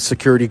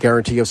security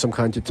guarantee of some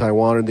kind to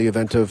Taiwan in the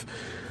event of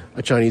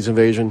a Chinese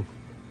invasion.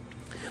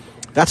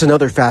 That's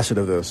another facet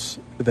of this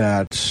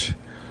that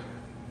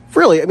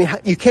really,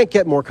 you can't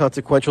get more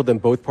consequential than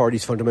both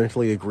parties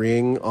fundamentally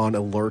agreeing on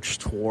a lurch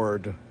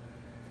toward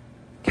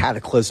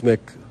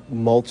cataclysmic,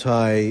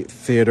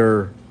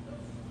 multi-theater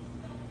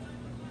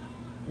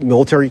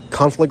military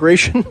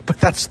conflagration. But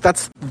that's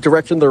the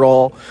direction they're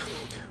all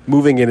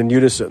moving in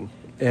unison.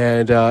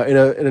 And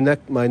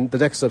the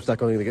next step's not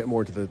going to get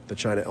more into the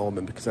China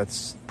element because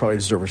that's probably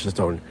deserves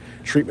its own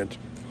treatment.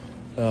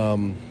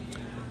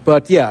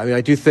 But yeah,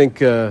 I do think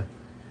that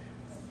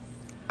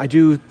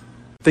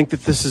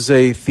this is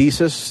a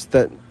thesis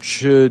that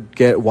should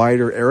get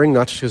wider airing,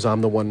 not just because I'm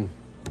the one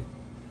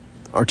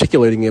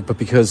articulating it, but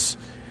because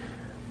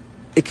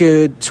it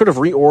could sort of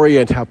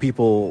reorient how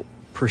people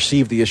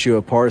perceive the issue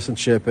of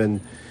partisanship and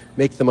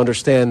make them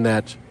understand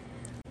that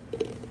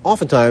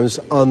oftentimes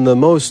on the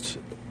most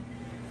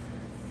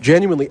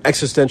genuinely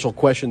existential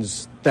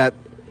questions that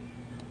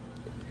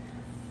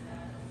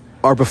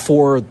are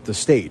before the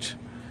state,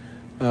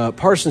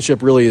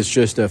 partisanship really is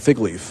just a fig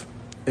leaf.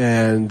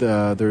 And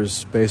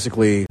there's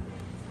basically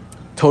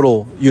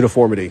total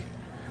uniformity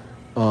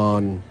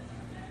on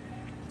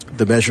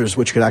the measures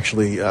which could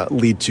actually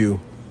lead to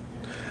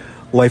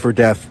life or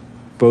death,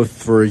 both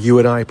for you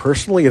and I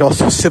personally and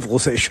also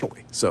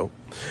civilizationally. So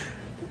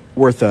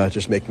worth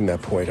just making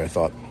that point, I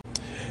thought.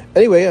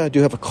 Anyway, I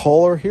do have a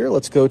caller here.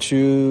 Let's go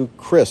to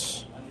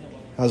Chris.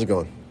 How's it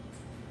going?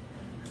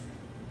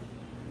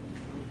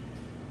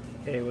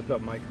 Hey, what's up,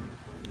 Mike?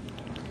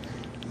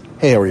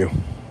 Hey, how are you?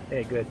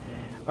 Hey, good.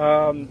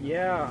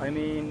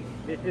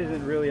 This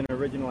isn't really an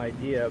original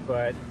idea,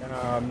 but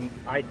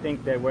I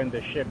think that when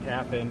the shift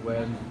happened,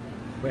 when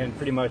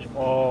pretty much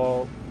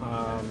all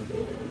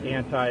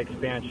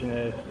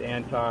anti-expansionist,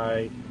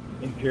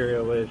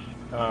 anti-imperialist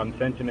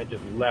sentiment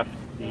just left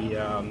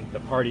the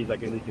parties,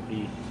 like at least at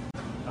the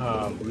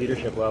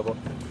leadership level,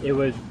 it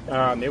was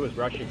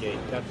Russiagate.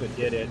 That's what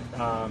did it.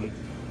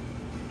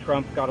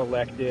 Trump got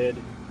elected,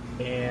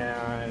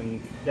 and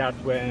that's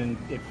when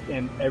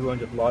and everyone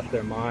just lost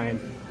their mind,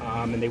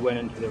 and they went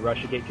into the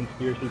Russiagate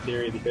conspiracy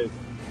theory because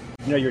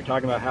you're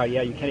talking about how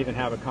you can't even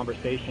have a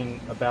conversation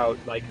about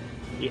like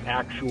the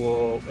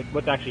actual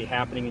what's actually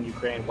happening in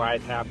Ukraine, why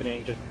it's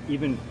happening, just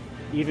even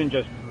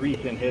just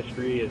recent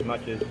history, as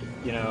much as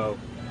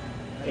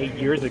 8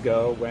 years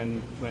ago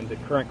when the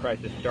current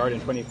crisis started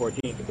in 2014.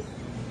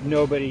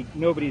 Nobody's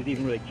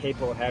even really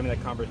capable of having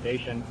that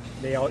conversation.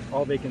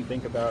 All they can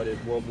think about is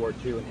World War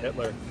II and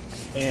Hitler.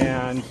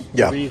 And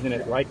the reason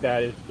it's like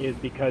that is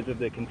because of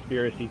the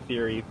conspiracy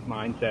theory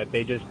mindset.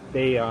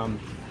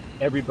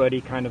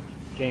 Everybody kind of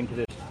came to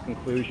this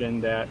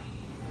conclusion that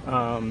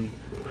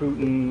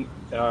Putin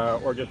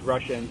or just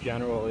Russia in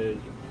general is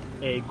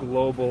a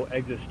global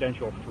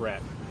existential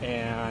threat,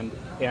 and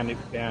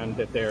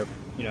that they're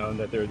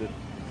this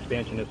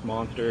expansionist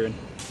monster. And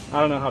I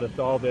don't know how to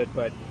solve it,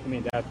 but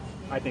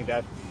I think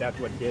that's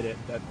what did it.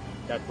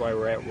 That's why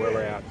we're at where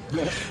we're at.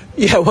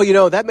 Yeah,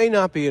 well, that may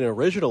not be an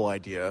original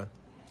idea,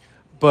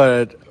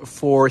 but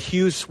for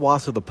huge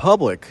swaths of the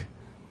public,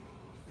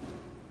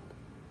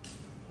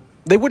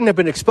 they wouldn't have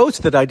been exposed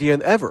to that idea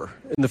ever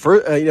in the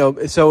first.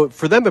 So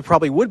for them, it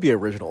probably would be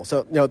original.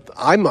 So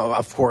I'm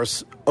of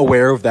course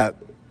aware of that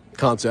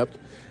concept,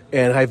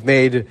 and I've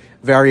made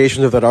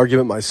variations of that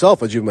argument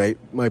myself, as you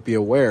might be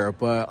aware.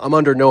 But I'm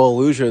under no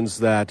illusions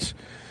that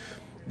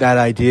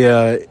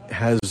idea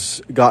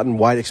has gotten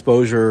wide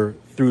exposure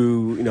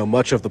through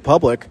much of the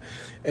public,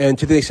 and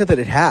to the extent that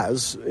it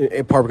has,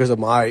 in part because of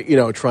my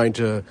trying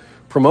to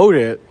promote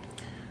it,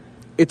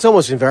 it's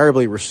almost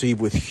invariably received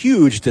with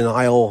huge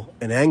denial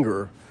and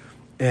anger,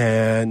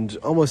 and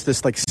almost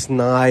this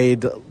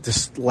snide,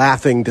 just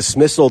laughing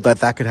dismissal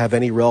that could have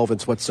any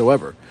relevance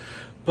whatsoever.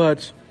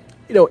 But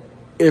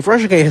if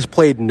Russiagate has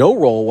played no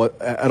role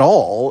at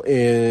all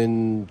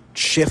in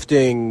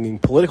shifting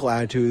political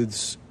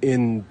attitudes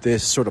in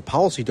this sort of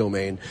policy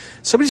domain,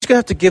 somebody's going to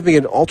have to give me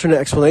an alternate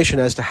explanation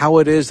as to how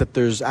it is that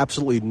there's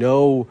absolutely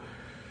no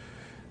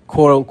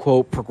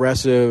quote-unquote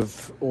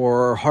progressive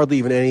or hardly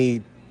even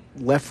any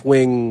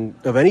left-wing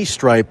of any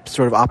stripe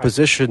sort of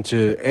opposition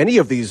to any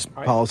of these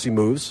policy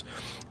moves.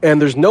 And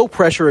there's no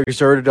pressure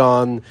exerted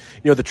on,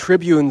 the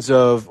tribunes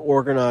of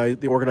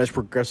the organized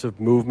progressive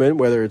movement,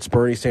 whether it's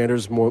Bernie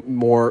Sanders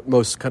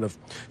most kind of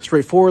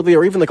straightforwardly,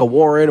 or even like a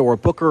Warren or a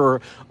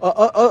Booker,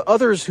 or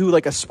others who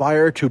like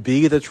aspire to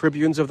be the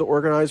tribunes of the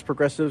organized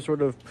progressive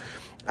sort of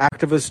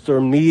activist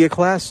or media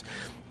class.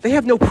 They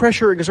have no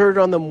pressure exerted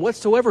on them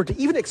whatsoever to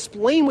even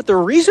explain what their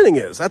reasoning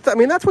is.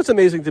 That's what's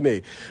amazing to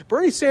me.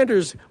 Bernie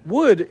Sanders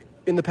would,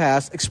 in the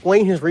past,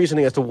 explain his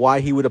reasoning as to why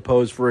he would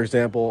oppose, for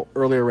example,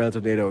 earlier rounds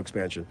of NATO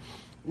expansion.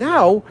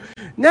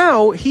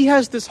 Now he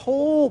has this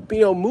whole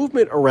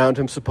movement around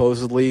him,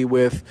 supposedly,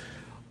 with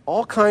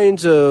all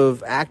kinds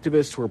of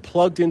activists who are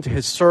plugged into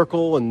his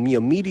circle and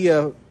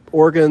media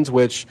organs,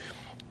 which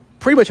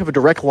pretty much have a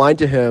direct line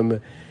to him.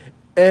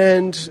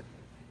 And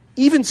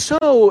even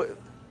so,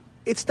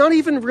 it's not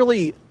even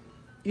really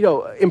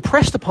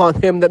impressed upon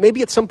him that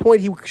maybe at some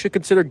point he should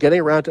consider getting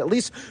around to at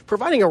least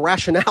providing a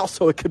rationale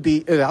so it could be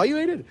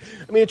evaluated.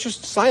 I mean, it's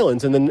just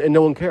silence, and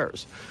no one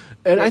cares.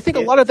 And I think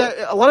a lot of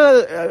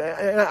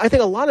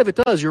it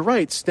does. You're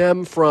right,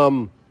 stem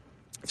from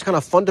this kind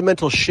of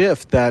fundamental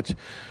shift that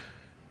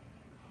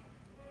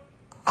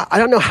I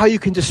don't know how you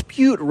can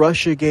dispute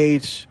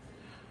Russiagate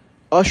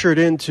ushered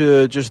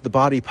into just the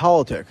body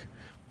politic.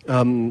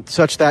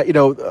 Such that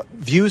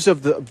views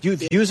of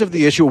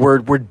the issue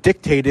were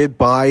dictated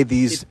by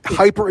these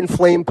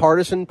hyper-inflamed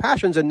partisan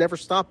passions and never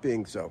stopped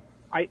being so.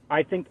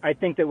 I think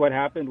that what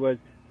happened was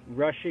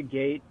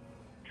Russiagate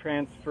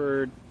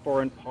transferred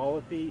foreign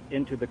policy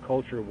into the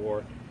culture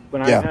war.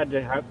 When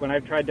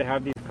I've tried to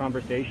have these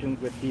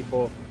conversations with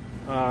people,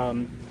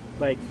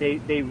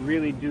 they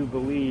really do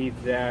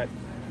believe that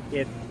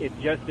it's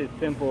just as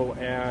simple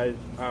as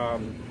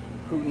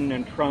Putin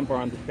and Trump are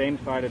on the same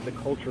side of the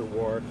culture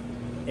war.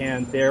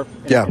 And that's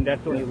the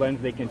only lens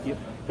they can view.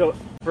 So,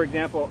 for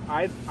example,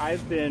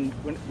 I've been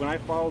when I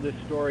follow this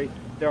story,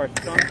 there are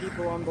some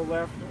people on the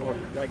left, or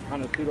like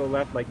kind of pseudo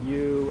left, like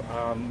you,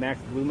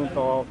 Max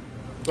Blumenthal.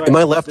 But am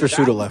I left or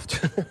pseudo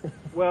left?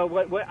 Well,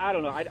 what I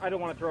don't know. I don't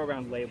want to throw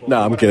around labels.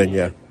 No, I'm kidding.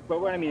 Yeah. But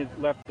what I mean is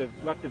left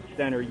of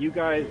center. You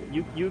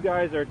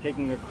guys are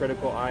taking a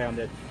critical eye on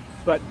this.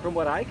 But from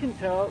what I can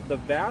tell, the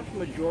vast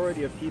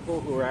majority of people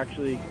who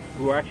actually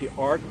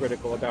are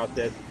critical about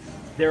this,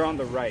 they're on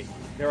the right.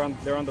 They're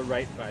on the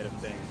right side of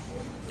things.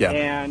 Yeah.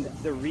 And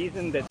the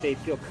reason that they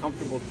feel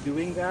comfortable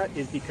doing that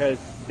is because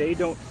they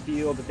don't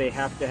feel that they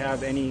have to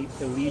have any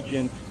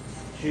allegiance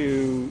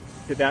to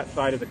that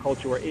side of the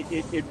culture. Where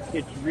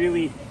it's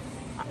really,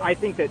 I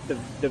think that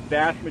the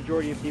vast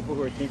majority of people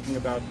who are thinking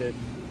about this,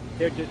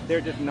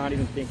 they're just not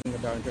even thinking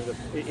about it in terms of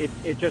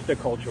it's just a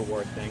culture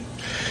war thing.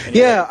 Anyway,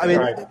 yeah, I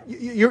mean,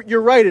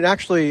 you're right. And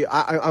actually,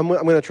 I'm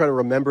going to try to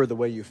remember the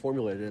way you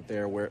formulated it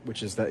there,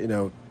 which is that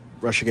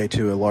Russiagate,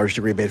 to a large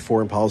degree, made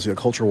foreign policy a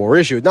culture war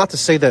issue. Not to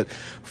say that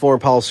foreign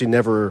policy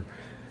never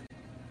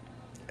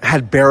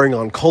had bearing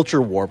on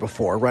culture war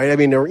before, right? I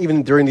mean,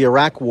 even during the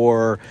Iraq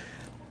War,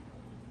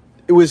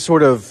 it was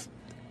sort of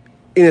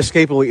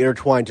inescapably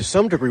intertwined to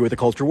some degree with the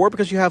culture war,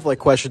 because you have like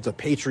questions of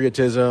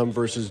patriotism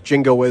versus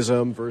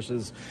jingoism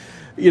versus,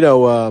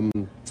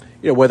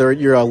 whether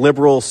you're a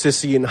liberal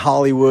sissy in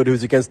Hollywood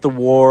who's against the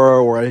war,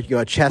 or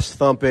a chest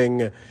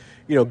thumping,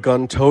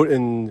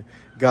 gun-toting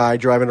guy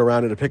driving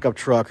around in a pickup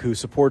truck who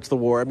supports the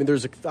war. I mean,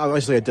 there's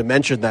obviously a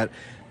dimension that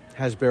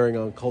has bearing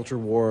on culture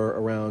war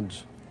around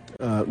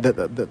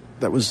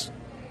that was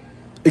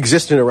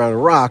existent around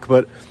Iraq.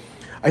 But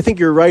I think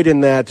you're right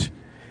in that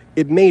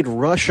it made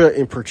Russia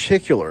in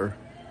particular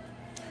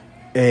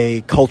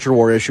a culture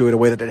war issue in a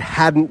way that it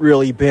hadn't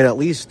really been, at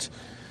least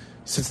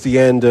since the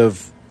end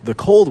of the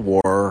Cold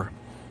War,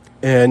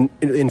 and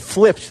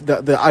flipped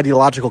the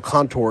ideological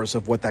contours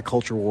of what that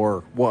culture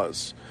war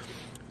was.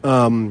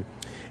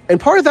 And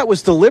part of that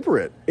was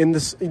deliberate in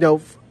this,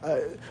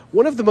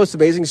 one of the most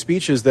amazing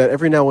speeches that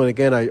every now and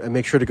again I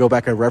make sure to go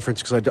back and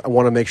reference, because I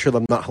want to make sure that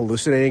I'm not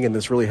hallucinating and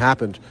this really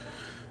happened.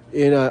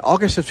 In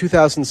August of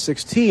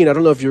 2016, I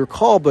don't know if you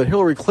recall, but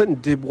Hillary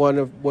Clinton did one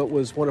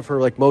of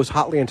her most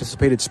hotly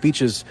anticipated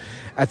speeches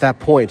at that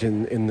point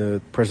in the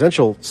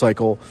presidential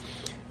cycle.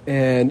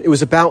 And it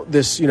was about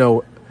this,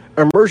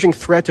 emerging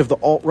threat of the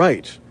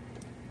alt-right.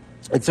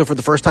 And so for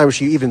the first time,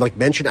 she even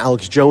mentioned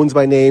Alex Jones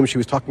by name. She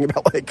was talking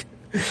about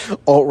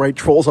alt-right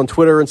trolls on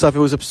Twitter and stuff. It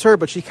was absurd,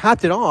 but she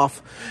capped it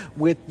off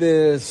with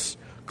this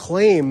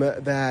claim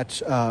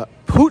that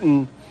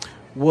Putin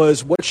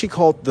was what she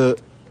called the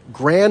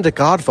grand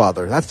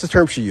godfather. That's the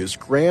term she used,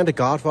 grand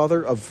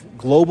godfather of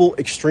global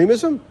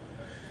extremism.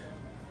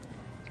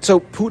 So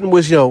Putin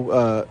was,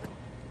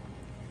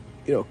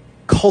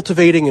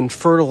 cultivating and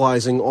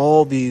fertilizing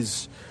all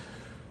these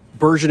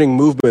burgeoning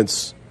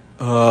movements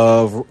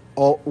of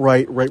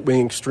alt-right,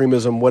 right-wing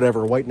extremism,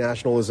 whatever, white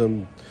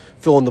nationalism,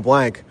 fill in the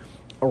blank,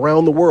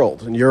 around the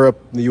world, in Europe,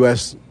 the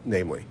U.S.,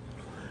 namely.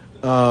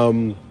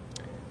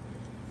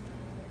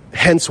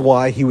 Hence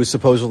why he was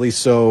supposedly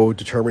so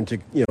determined to,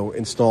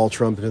 install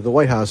Trump into the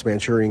White House,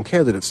 Manchurian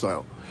candidate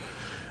style.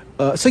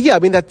 So yeah, I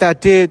mean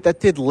that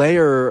did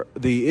layer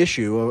the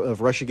issue of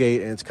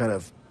Russiagate and its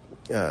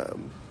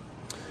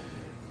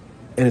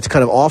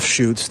kind of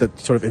offshoots that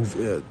sort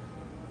of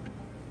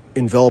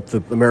enveloped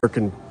the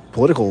American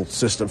political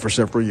system for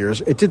several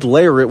years. It did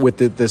layer it with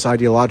this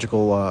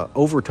ideological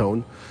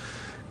overtone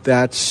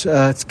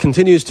that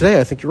continues today.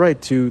 I think you're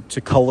right to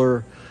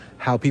color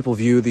how people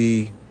view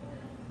the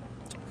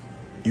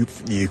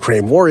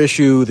Ukraine war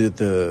issue,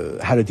 the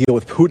how to deal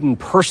with Putin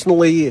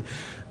personally,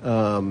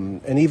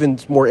 and even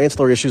more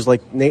ancillary issues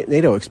like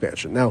NATO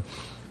expansion. Now,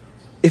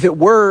 if it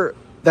were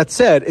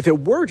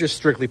just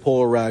strictly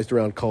polarized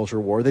around culture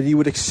war, then you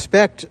would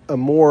expect a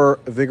more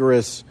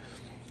vigorous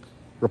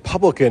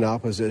Republican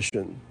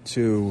opposition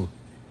to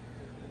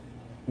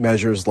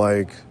measures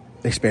like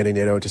expanding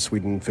NATO into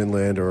Sweden,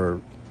 Finland,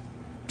 or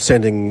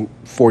sending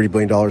 $40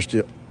 billion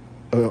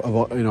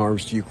in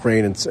arms to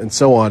Ukraine and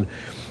so on.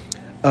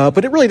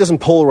 But it really doesn't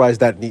polarize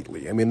that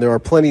neatly. I mean, there are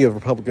plenty of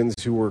Republicans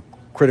who were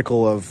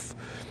critical of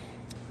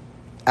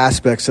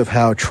aspects of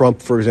how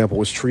Trump, for example,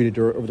 was treated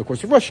over the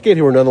course of Russiagate,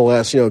 who are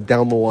nonetheless,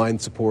 down the line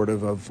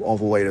supportive of all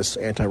the latest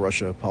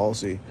anti-Russia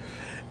policy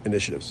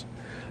initiatives.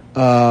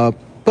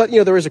 But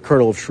there is a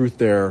kernel of truth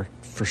there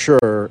for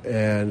sure,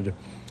 and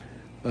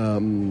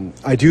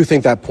I do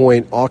think that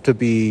point ought to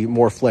be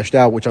more fleshed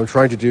out, which I'm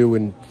trying to do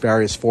in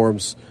various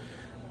forms.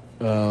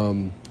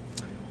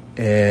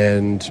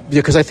 And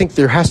because I think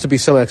there has to be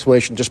some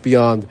explanation just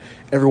beyond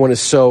everyone is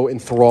so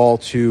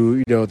enthralled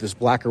to, this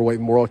black or white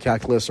moral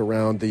calculus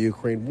around the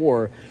Ukraine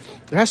war.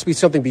 There has to be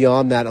something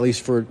beyond that, at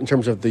least in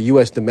terms of the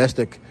U.S.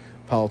 domestic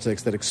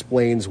politics, that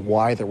explains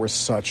why there was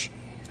such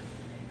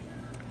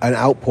an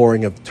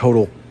outpouring of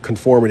total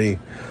conformity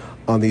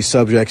on these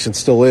subjects, and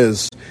still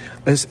is.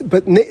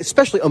 But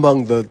especially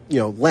among the,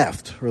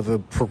 left or the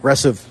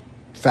progressive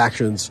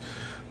factions,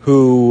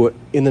 who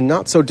in the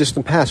not so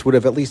distant past would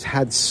have at least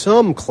had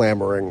some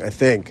clamoring, I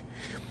think,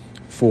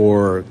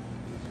 for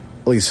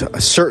at least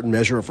a certain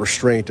measure of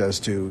restraint as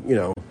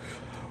to,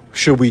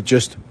 should we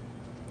just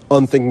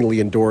unthinkingly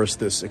endorse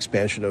this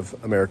expansion of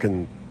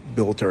American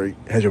military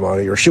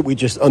hegemony, or should we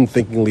just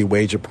unthinkingly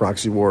wage a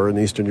proxy war in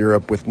Eastern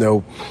Europe with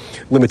no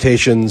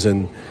limitations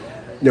and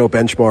no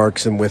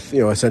benchmarks and with,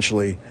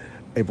 essentially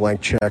a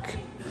blank check?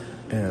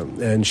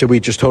 And should we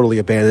just totally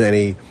abandon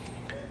any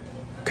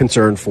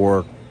concern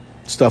for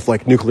stuff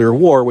like nuclear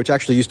war, which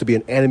actually used to be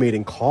an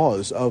animating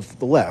cause of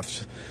the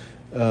left?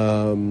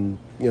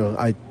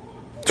 I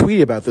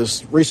tweeted about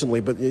this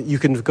recently, but you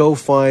can go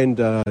find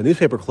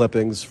newspaper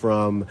clippings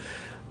from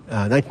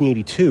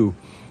 1982,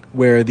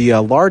 where the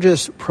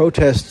largest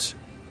protests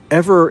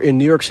ever in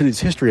New York City's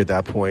history at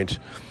that point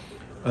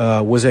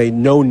was a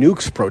no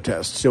nukes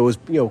protest. So it was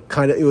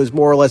it was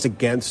more or less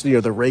against the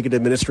Reagan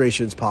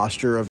administration's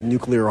posture of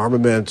nuclear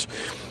armament.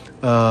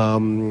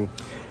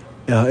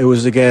 It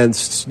was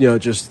against,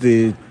 just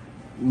the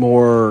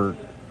more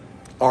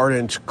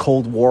ardent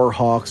Cold War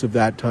hawks of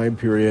that time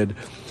period.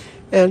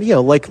 And,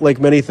 like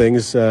many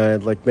things,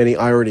 like many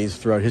ironies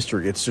throughout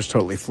history, it's just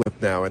totally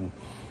flipped now. And,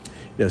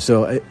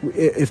 so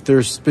if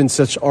there's been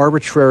such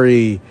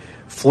arbitrary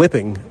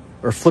flipping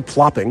or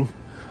flip-flopping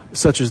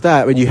such as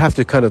that, I mean, you have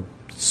to kind of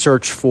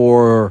search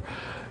for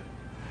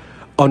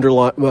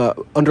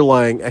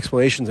underlying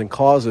explanations and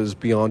causes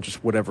beyond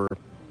just whatever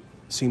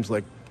seems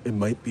like it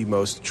might be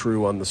most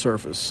true on the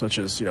surface, such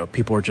as,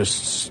 people are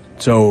just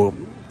so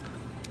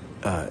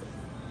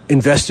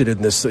invested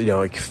in this,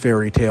 like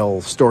fairy tale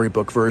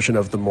storybook version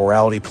of the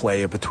morality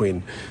play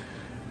between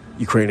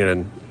Ukraine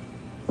and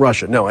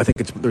Russia. No, I think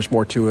there's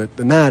more to it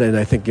than that, and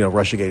I think,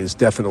 Russiagate is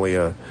definitely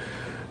a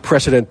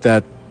precedent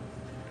that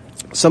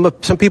some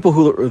people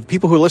who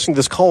are listening to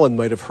this call-in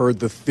might have heard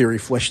the theory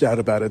fleshed out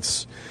about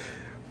its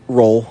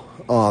role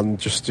on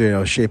just,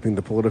 shaping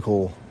the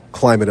political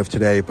climate of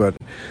today, but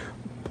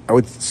I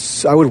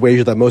would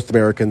wager that most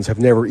Americans have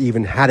never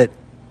even had it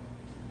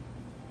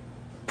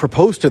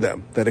proposed to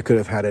them that it could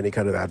have had any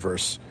kind of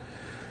adverse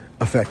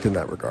effect in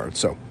that regard.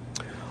 So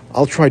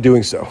I'll try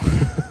doing so.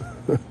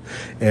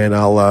 And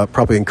I'll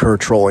probably incur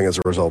trolling as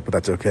a result, but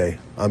that's okay.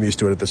 I'm used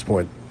to it at this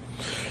point.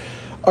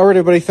 All right,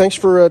 everybody. Thanks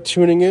for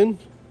tuning in.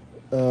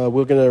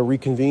 We're going to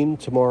reconvene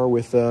tomorrow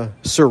with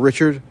Sir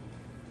Richard.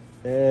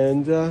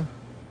 And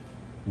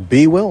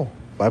be well.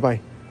 Bye-bye.